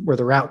the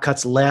route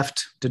cuts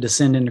left to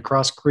descend into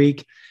Cross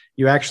Creek,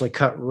 you actually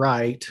cut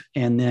right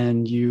and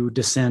then you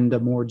descend a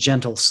more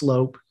gentle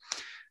slope.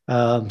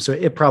 So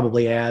it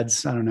probably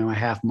adds, I don't know, a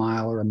half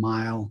mile or a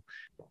mile.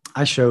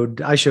 I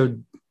showed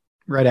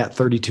right at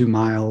 32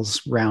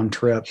 miles round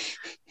trip.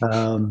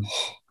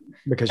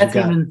 Because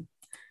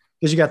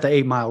you got the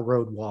 8 mile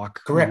road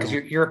walk. Correct.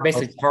 Because you're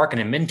basically parking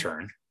in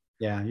Minturn.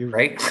 Yeah. You're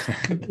right.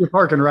 You're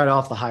parking right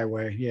off the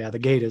highway. Yeah. The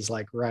gate is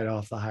like right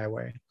off the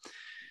highway.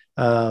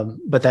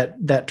 But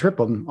that trip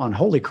on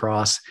Holy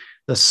Cross,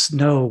 the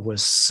snow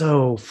was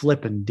so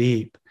flipping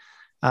deep.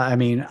 I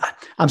mean,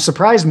 I'm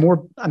surprised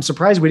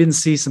we didn't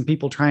see some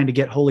people trying to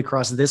get Holy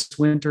Cross this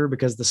winter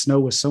because the snow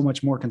was so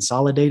much more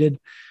consolidated.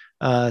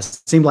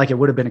 Seemed like it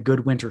would have been a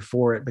good winter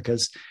for it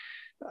because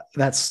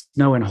that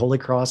snow in Holy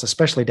Cross,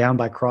 especially down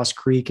by Cross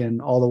Creek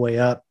and all the way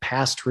up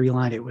past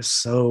Treeline, it was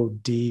so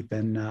deep.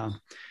 And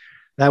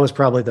that was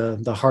probably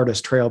the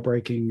hardest trail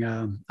breaking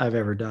I've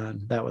ever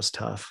done. That was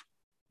tough.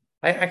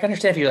 I can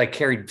understand if you like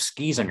carried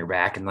skis on your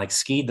back and like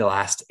skied the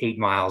last 8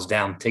 miles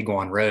down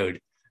Tiguan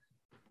Road.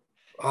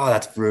 Oh,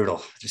 that's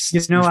brutal.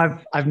 I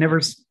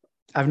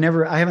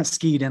haven't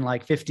skied in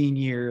like 15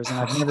 years and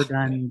I've never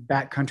done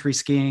backcountry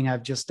skiing.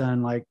 I've just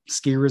done like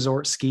ski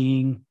resort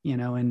skiing,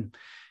 in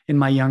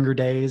my younger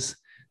days.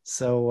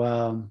 So,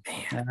 and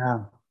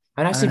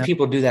I've seen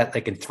people do that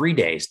like in 3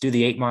 days, do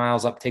the 8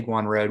 miles up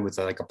Tiguan Road with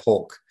like a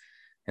polk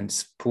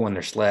and pulling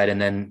their sled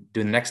and then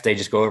do the next day,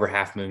 just go over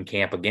Half Moon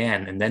Camp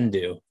again and then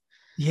do.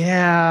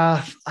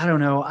 Yeah, I don't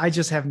know. I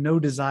just have no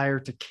desire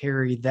to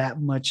carry that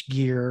much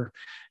gear,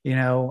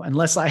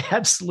 unless I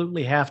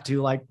absolutely have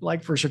to,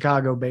 like for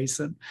Chicago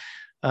Basin.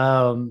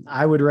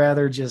 I would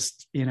rather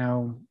just,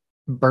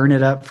 burn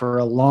it up for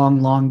a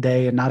long, long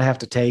day and not have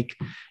to take,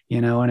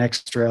 an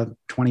extra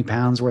 20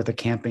 pounds worth of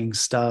camping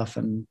stuff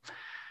and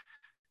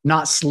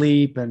not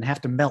sleep and have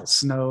to melt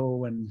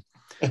snow. And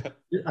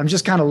I'm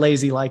just kind of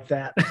lazy like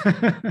that.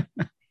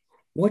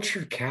 What's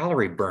your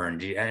calorie burn?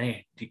 Do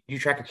you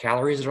track your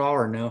calories at all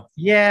or no?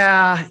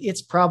 Yeah,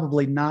 it's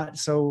probably not.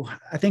 So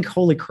I think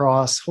Holy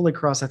Cross,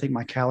 I think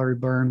my calorie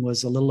burn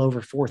was a little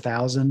over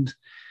 4,000.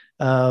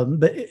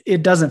 But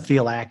it doesn't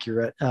feel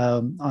accurate.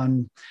 I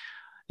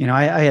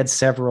had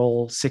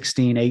several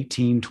 16,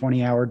 18,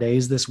 20-hour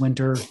days this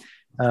winter.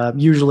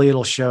 Usually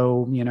it'll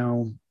show,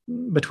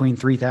 between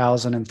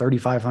 3,000 and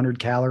 3,500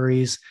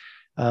 calories.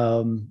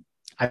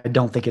 I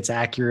don't think it's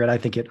accurate. I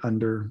think it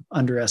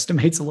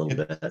underestimates a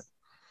little bit.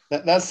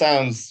 That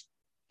sounds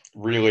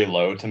really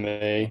low to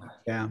me.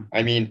 Yeah.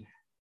 I mean,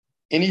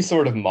 any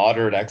sort of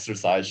moderate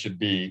exercise should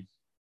be,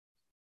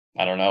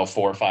 I don't know,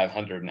 400 or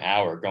 500 an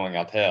hour going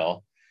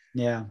uphill.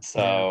 Yeah.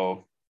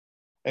 So,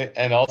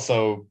 and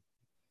also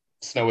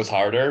snow is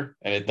harder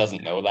and it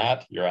doesn't know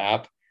that, your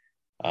app.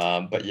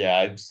 But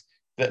yeah,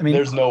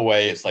 there's no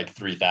way it's like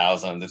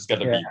 3,000. It's got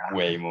to be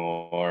way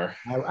more.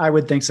 I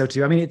would think so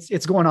too. I mean,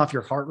 it's going off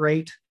your heart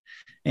rate.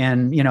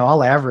 And,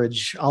 I'll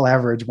average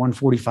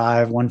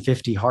 145,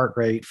 150 heart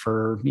rate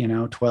for,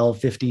 12,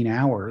 15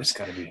 hours.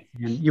 Gotta be.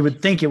 And you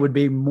would think it would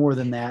be more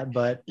than that,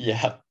 but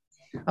yeah,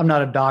 I'm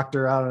not a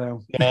doctor. I don't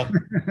know. Yeah,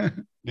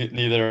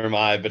 neither am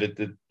I, but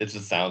it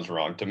just sounds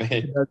wrong to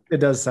me. It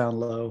does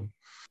sound low.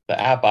 The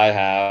app I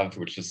have,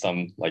 which is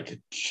some like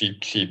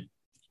cheap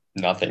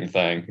nothing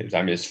thing,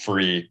 it's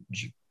free,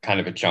 kind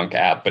of a junk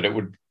app, but it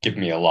would give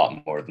me a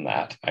lot more than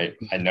that. I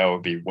know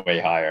it'd be way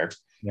higher.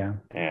 Yeah.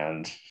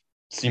 And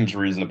seems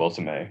reasonable to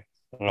me. I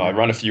don't know. I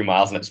run a few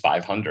miles and it's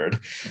 500.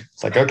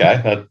 It's like,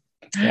 okay,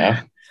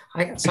 yeah.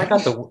 I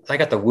got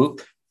the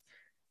Whoop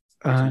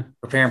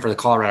preparing for the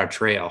Colorado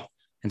Trail.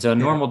 And so a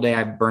normal day,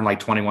 I burn like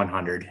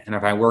 2,100. And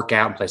if I work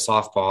out and play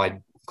softball,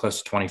 I'd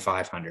close to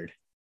 2,500.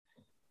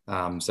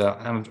 So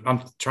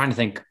I'm trying to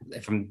think,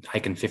 if I'm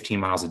hiking 15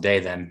 miles a day,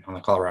 then on the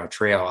Colorado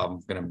Trail, I'm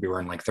going to be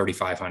running like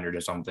 3,500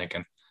 is what I'm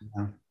thinking.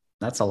 Yeah,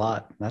 that's a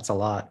lot.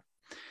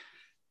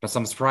 But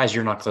I'm surprised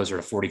you're not closer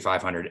to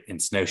 4,500 in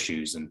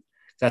snowshoes. And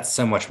that's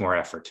so much more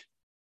effort.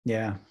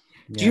 Yeah.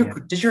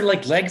 Did your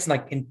like legs,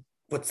 like in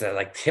what's that,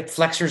 like hip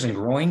flexors and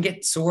groin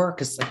get sore?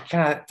 Cause I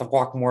kind of have to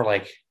walk more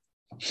like,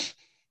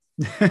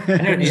 I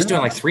know just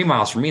doing like 3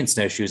 miles for me in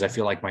snowshoes. I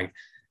feel like my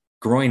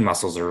groin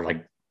muscles are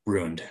like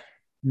ruined.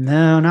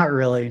 No, not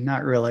really.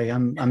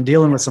 I'm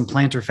dealing with some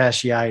plantar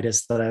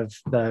fasciitis that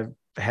I've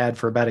had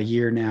for about a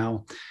year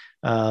now.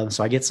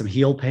 So I get some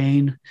heel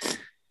pain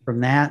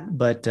from that,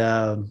 but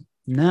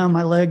no,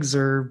 my legs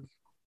are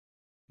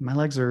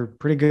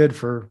pretty good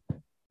for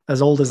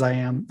as old as I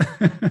am.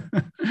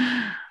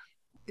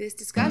 This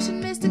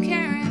discussion, Mr.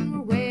 Karen,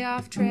 we're way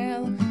off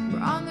trail. We're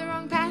on the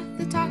wrong path,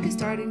 the talk is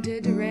starting to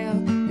derail.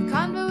 The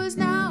convo is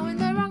now in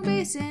the wrong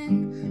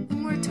basin,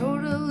 and we're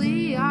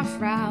totally off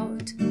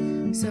route.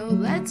 So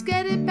let's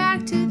get it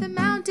back to the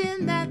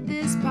mountain that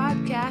this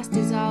podcast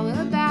is all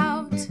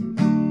about.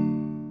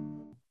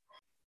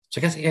 So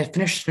I guess,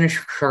 finish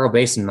Chicago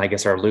Basin, I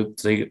guess, our loop.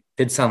 So you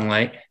did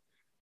Sunlight.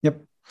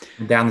 Yep.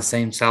 Down the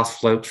same south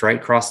slopes, right?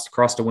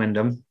 Across to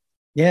Windom.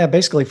 Yeah,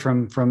 basically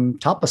from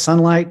top of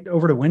Sunlight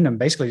over to Windom,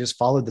 basically just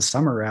followed the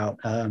summer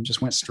route.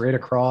 Just went straight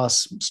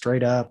across,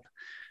 straight up.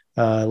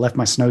 Left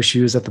my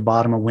snowshoes at the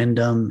bottom of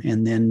Windom,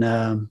 and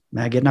then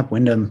getting up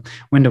Windom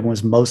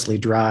was mostly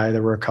dry.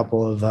 There were a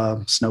couple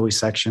of snowy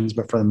sections,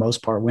 but for the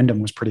most part, Windom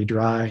was pretty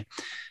dry.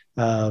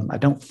 I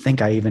don't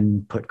think I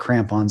even put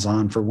crampons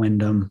on for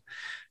Windom,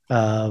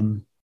 but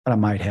I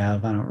might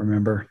have. I don't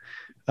remember.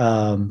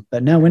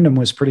 But no, Windom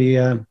was pretty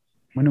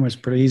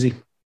easy.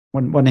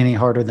 Wasn't any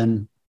harder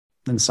than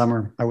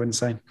summer, I wouldn't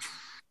say.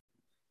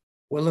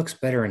 What looks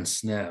better in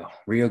snow,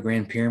 Rio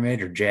Grande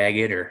Pyramid or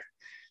Jagged or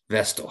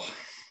Vestal?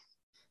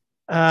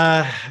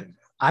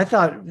 I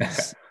thought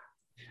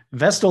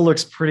Vestal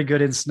looks pretty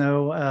good in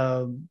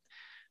snow.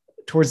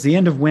 Towards the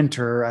end of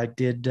winter, I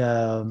did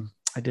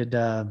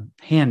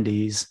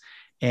Handies,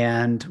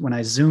 and when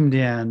I zoomed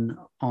in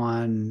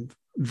on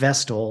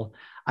Vestal,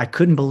 I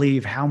couldn't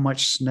believe how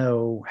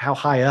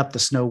high up the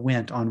snow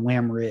went on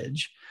Wham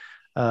Ridge.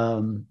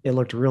 It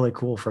looked really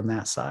cool from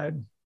that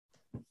side.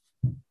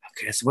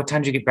 Okay, so what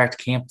time did you get back to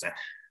camp then?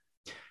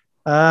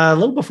 A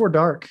little before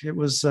dark. It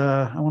was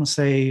I want to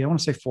say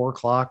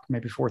 4:00,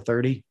 maybe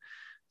 4:30.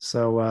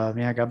 So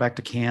I got back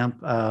to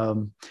camp.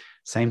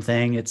 Same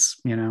thing. It's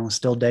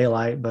still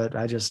daylight, but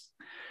I just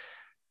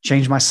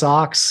changed my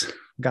socks,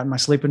 got in my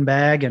sleeping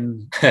bag,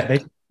 and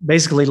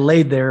basically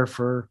laid there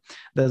for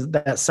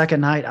that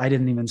second night. I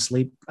didn't even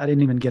sleep. I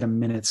didn't even get a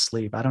minute's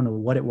sleep. I don't know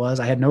what it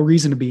was. I had no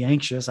reason to be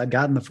anxious. I'd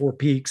gotten the 4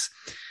 peaks.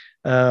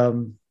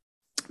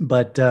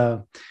 But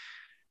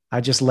I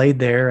just laid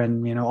there,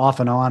 and, off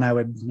and on, I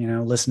would,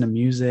 listen to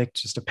music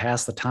just to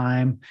pass the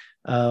time.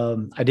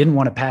 I didn't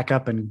want to pack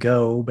up and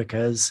go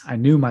because I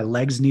knew my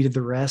legs needed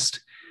the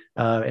rest,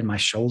 and my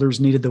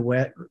shoulders needed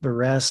the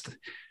rest.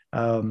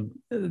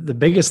 The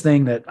biggest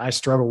thing that I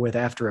struggle with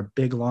after a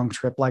big, long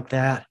trip like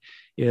that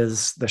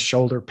is the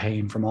shoulder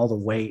pain from all the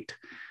weight.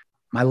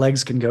 My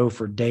legs can go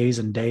for days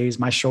and days.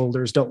 My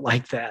shoulders don't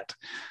like that.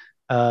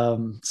 I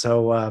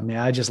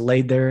just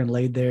laid there.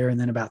 And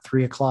then about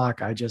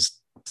 3:00, I just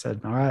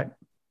said, all right,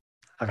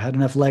 I've had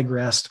enough leg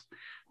rest,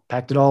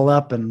 packed it all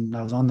up, and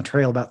I was on the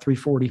trail about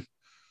 3:40.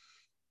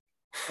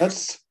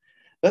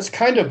 That's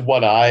kind of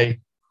what I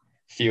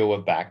feel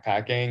with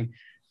backpacking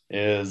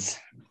is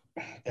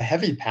the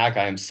heavy pack.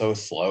 I am so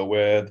slow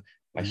with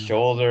my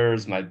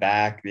shoulders, my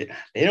back, they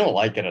don't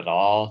like it at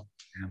all.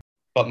 Yeah.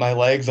 But my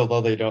legs,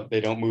 although they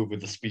don't move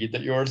with the speed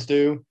that yours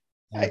do,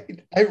 I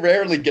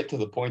rarely get to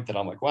the point that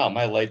I'm like, wow,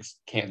 my legs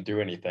can't do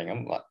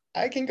anything.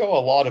 I can go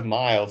a lot of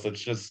miles.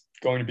 It's just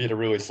going to be at a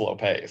really slow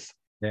pace.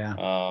 Yeah.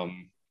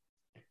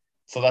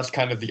 So that's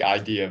kind of the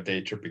idea of day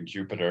tripping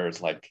Jupiter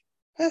is like,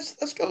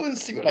 let's go and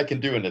see what I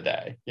can do in a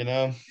day,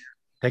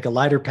 Take a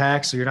lighter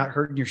pack so you're not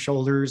hurting your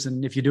shoulders.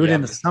 And if you do it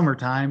in the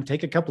summertime,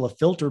 take a couple of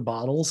filter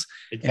bottles.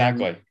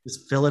 Exactly.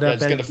 Just fill it up.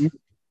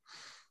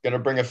 Gonna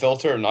bring a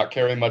filter and not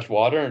carry much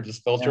water and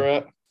just filter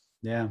it.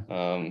 Yeah.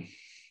 I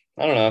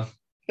don't know.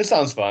 It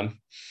sounds fun.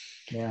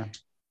 Yeah.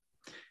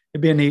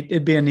 It'd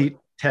be a neat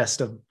test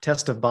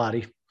of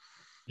body.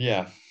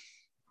 Yeah.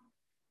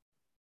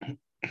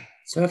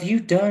 So have you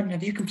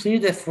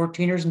completed the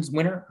 14ers in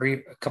winter, or are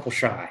you a couple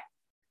shy?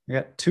 I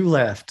got 2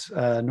 left,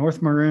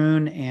 North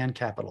Maroon and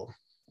Capital.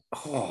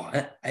 Oh,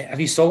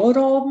 have you soloed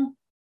all of them?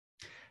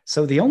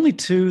 So the only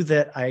 2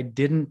 that I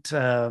didn't,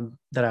 that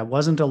I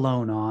wasn't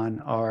alone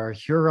on are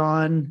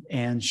Huron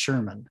and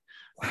Sherman.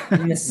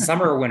 In the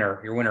summer or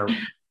winter? Your winter.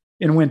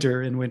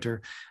 In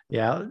winter.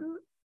 Yeah.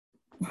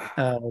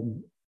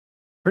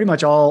 pretty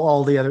much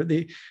all the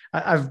other,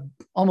 I've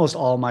almost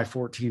all my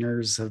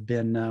 14ers have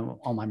been,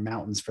 all my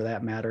mountains for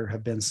that matter,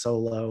 have been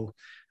solo.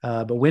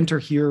 But Winter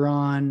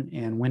Huron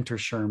and Winter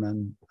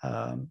Sherman,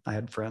 I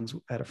had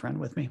a friend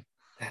with me.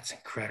 That's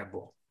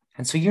incredible.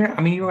 And so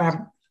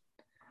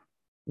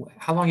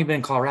how long have you been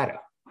in Colorado?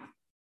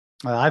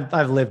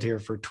 I've lived here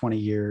for 20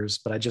 years,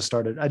 but I just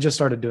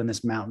started doing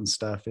this mountain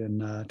stuff in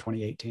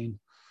 2018.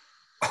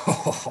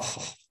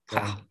 Oh,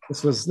 wow.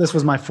 This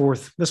was my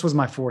fourth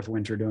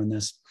winter doing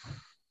this.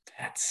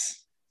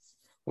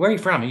 Where are you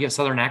from? You have a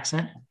Southern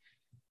accent?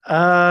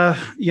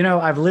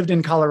 I've lived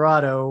in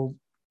Colorado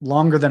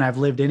longer than I've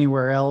lived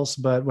anywhere else,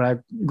 but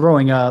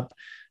growing up,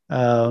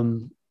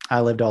 I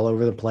lived all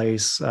over the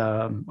place,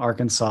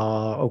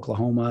 Arkansas,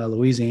 Oklahoma,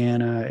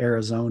 Louisiana,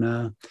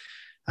 Arizona.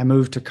 I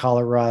moved to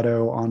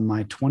Colorado on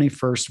my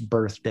 21st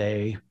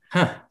birthday,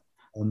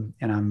 and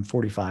I'm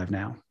 45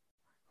 now.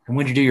 And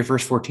when did you do your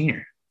first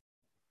 14er?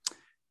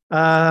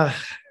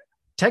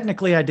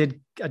 Technically, I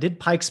did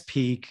Pikes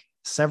Peak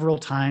several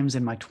times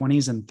in my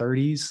 20s and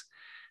 30s.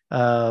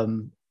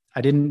 I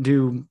didn't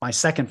do my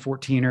second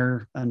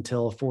 14er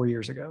until 4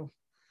 years ago.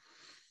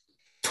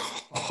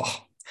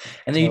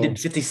 And then you did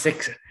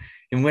 56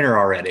 in winter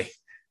already.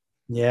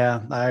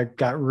 Yeah, I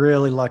got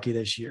really lucky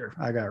this year.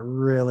 I got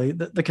really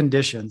the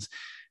conditions.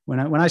 When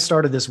I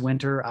started this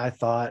winter, I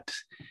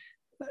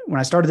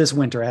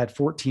had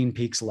 14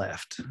 peaks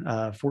left,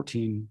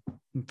 14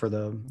 for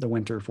the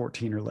winter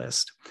 14er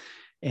list.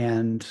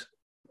 And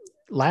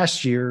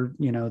last year,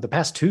 the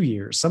past 2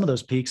 years, some of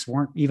those peaks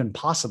weren't even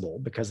possible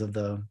because of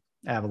the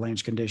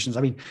avalanche conditions.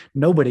 I mean,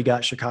 nobody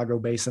got Chicago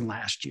Basin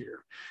last year.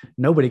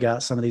 Nobody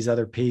got some of these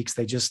other peaks.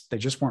 They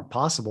just weren't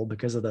possible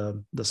because of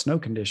the snow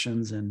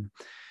conditions and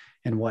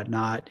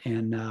whatnot.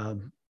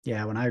 And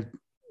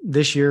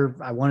this year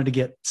I wanted to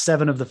get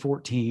 7 of the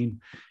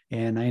 14,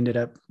 and I ended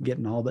up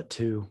getting all but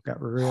 2.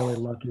 Got really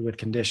lucky with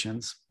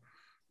conditions.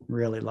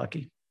 Really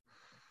lucky.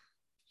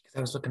 I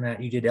was looking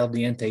at, you did El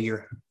Diente.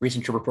 Your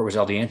recent trip report was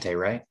El Diente,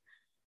 right?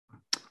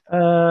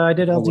 I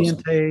did El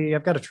Diente.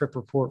 I've got a trip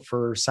report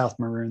for South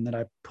Maroon that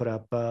I put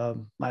up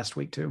last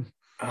week too.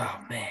 Oh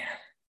man.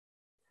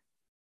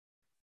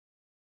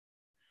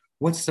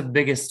 What's the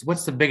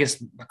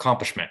biggest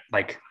accomplishment?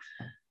 Like,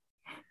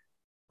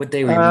 what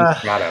day were you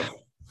proud of?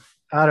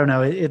 I don't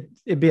know.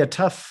 It'd be a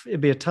tough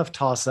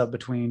toss up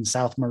between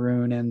South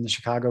Maroon and the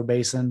Chicago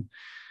Basin.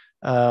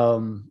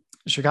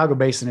 Chicago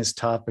Basin is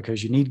tough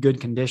because you need good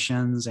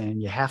conditions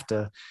and you have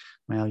to,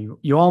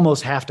 you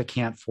almost have to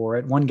camp for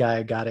it. One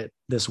guy got it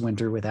this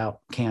winter without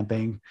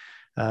camping,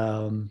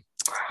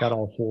 got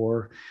all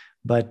 4,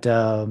 but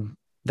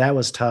that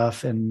was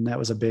tough. And that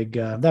was a big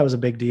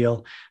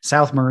deal.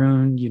 South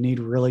Maroon, you need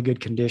really good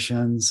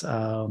conditions.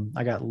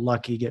 I got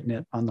lucky getting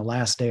it on the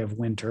last day of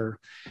winter.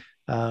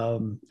 I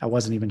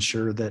wasn't even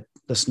sure that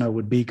the snow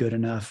would be good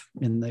enough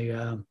in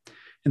the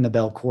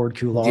Belcord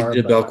Couloir.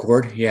 Did the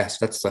Belcord?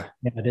 Yes, I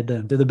did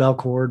the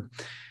Belcord.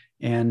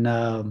 And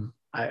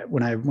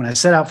when I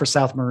set out for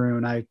South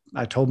Maroon,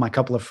 I told my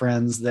couple of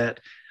friends that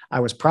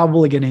I was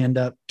probably going to end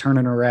up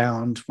turning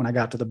around when I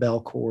got to the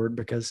Belcord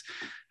because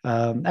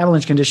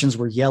avalanche conditions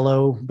were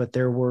yellow, but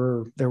there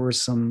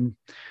was some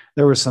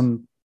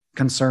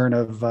concern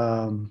of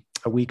a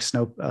weak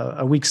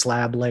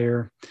slab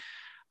layer.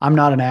 I'm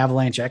not an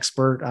avalanche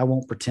expert. I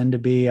won't pretend to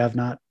be. I've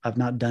not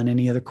done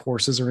any of the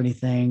courses or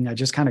anything. I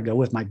just kind of go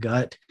with my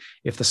gut.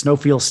 If the snow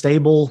feels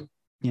stable,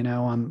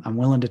 I'm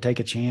willing to take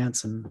a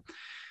chance. And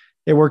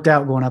it worked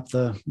out going up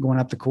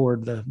the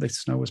cord. The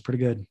snow was pretty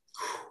good.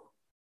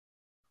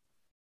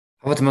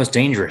 How about the most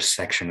dangerous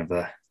section of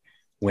the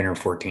winter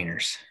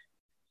 14ers?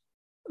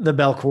 The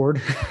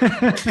Belcord.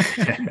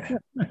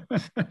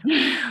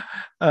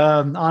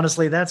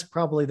 Honestly, that's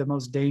probably the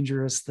most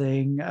dangerous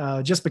thing,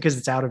 just because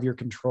it's out of your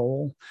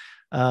control.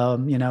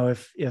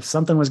 If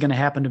something was going to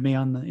happen to me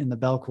in the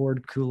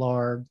Belcord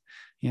Couloir,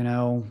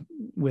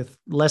 with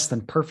less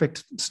than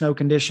perfect snow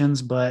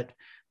conditions, but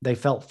they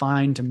felt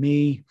fine to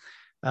me,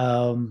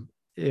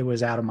 it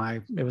was out of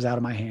my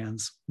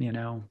hands.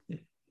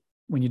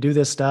 When you do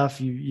this stuff,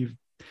 you've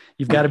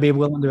got to be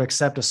willing to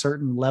accept a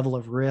certain level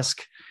of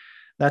risk.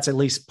 That's at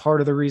least part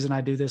of the reason I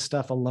do this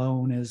stuff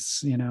alone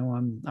is,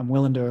 I'm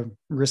willing to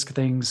risk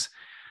things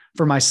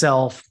for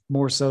myself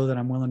more so than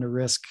I'm willing to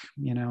risk,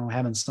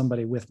 having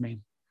somebody with me.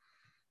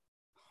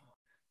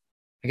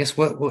 I guess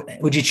what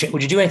would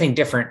you do anything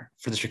different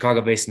for the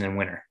Chicago Basin in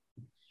winter?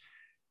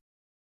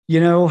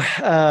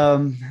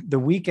 The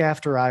week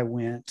after I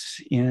went,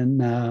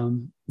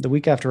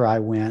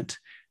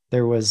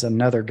 there was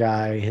another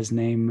guy, his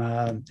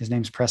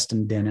name's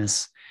Preston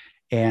Dennis,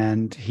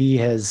 and he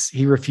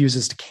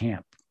refuses to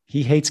camp.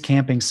 He hates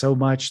camping so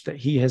much that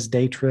he has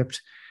day tripped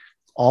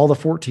all the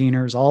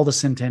 14ers, all the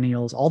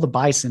centennials, all the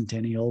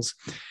bicentennials.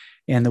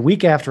 And the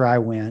week after I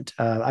went,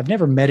 I've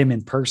never met him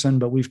in person,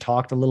 but we've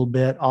talked a little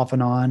bit off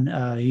and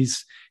on.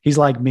 He's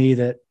like me,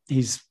 that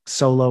he's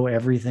solo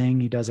everything.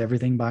 He does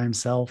everything by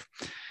himself.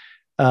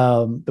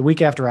 The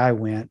week after I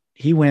went,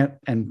 he went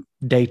and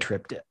day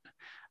tripped it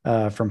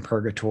from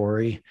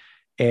Purgatory.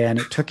 and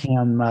it took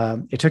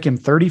him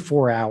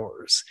 34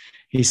 hours.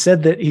 He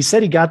said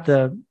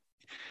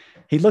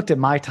he looked at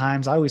my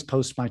times. I always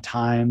post my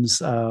times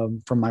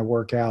from my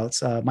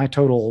workouts. My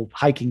total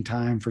hiking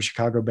time for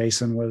Chicago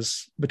Basin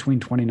was between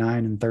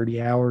 29 and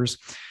 30 hours.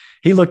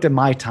 He looked at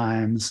my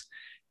times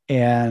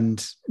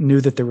and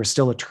knew that there was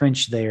still a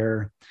trench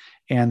there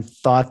and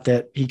thought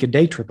that he could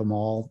day trip them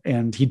all.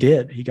 And he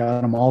did. He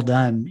got them all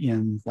done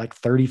in like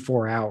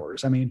 34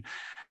 hours. I mean,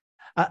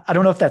 I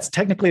don't know if that's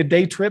technically a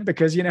day trip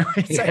because,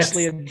 it's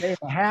actually a day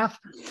and a half,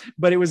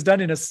 but it was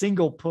done in a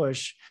single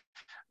push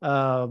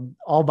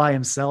all by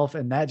himself.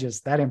 And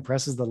that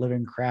impresses the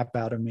living crap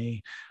out of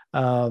me.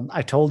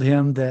 I told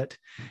him that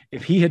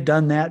if he had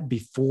done that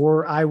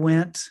before I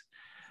went,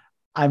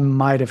 I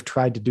might have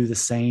tried to do the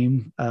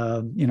same.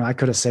 I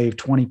could have saved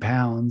 20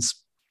 pounds.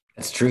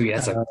 That's true.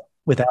 Yes.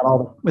 Without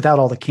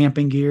all the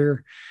camping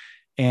gear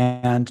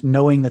and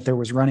knowing that there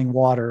was running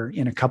water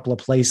in a couple of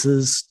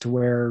places to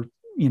where,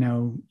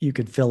 you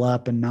could fill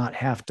up and not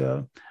have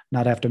to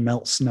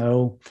melt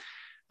snow.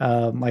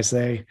 I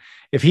say,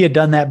 if he had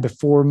done that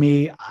before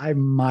me, I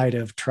might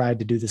have tried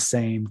to do the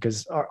same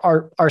because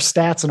our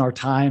stats and our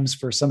times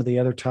for some of the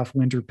other tough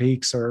winter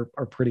peaks are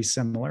pretty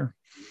similar.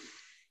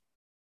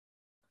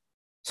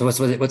 So what's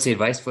the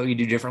advice? What you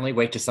do differently?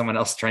 Wait till someone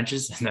else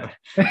trenches? No.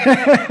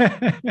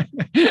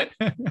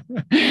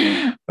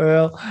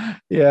 Well,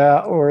 yeah.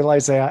 Or like I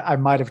say, I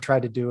might have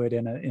tried to do it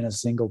in a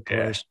single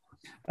push,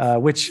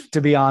 which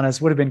to be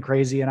honest would have been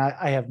crazy. And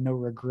I have no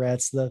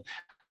regrets. The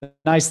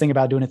nice thing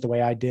about doing it the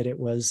way I did it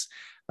was,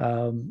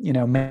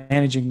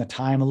 managing the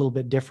time a little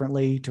bit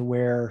differently to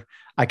where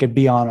I could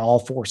be on all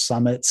four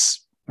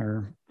summits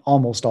or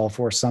almost all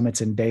four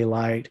summits in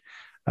daylight.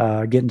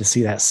 Getting to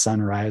see that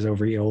sunrise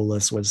over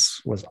Eolus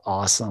was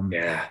awesome.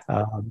 Yeah.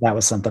 That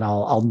was something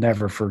I'll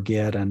never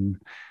forget and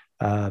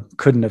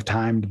couldn't have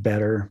timed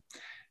better.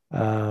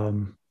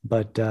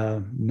 But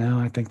no,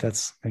 I think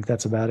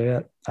that's about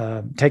it.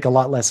 Take a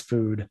lot less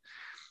food.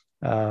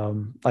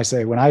 Like I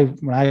say, when I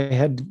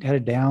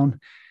headed down,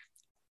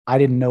 I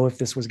didn't know if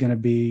this was going to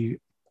be,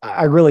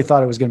 I really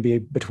thought it was going to be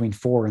between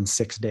 4 and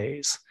 6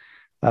 days.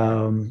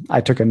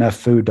 I took enough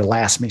food to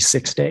last me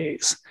 6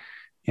 days.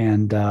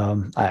 And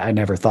I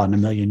never thought in a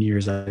million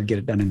years I'd get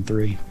it done in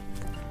 3.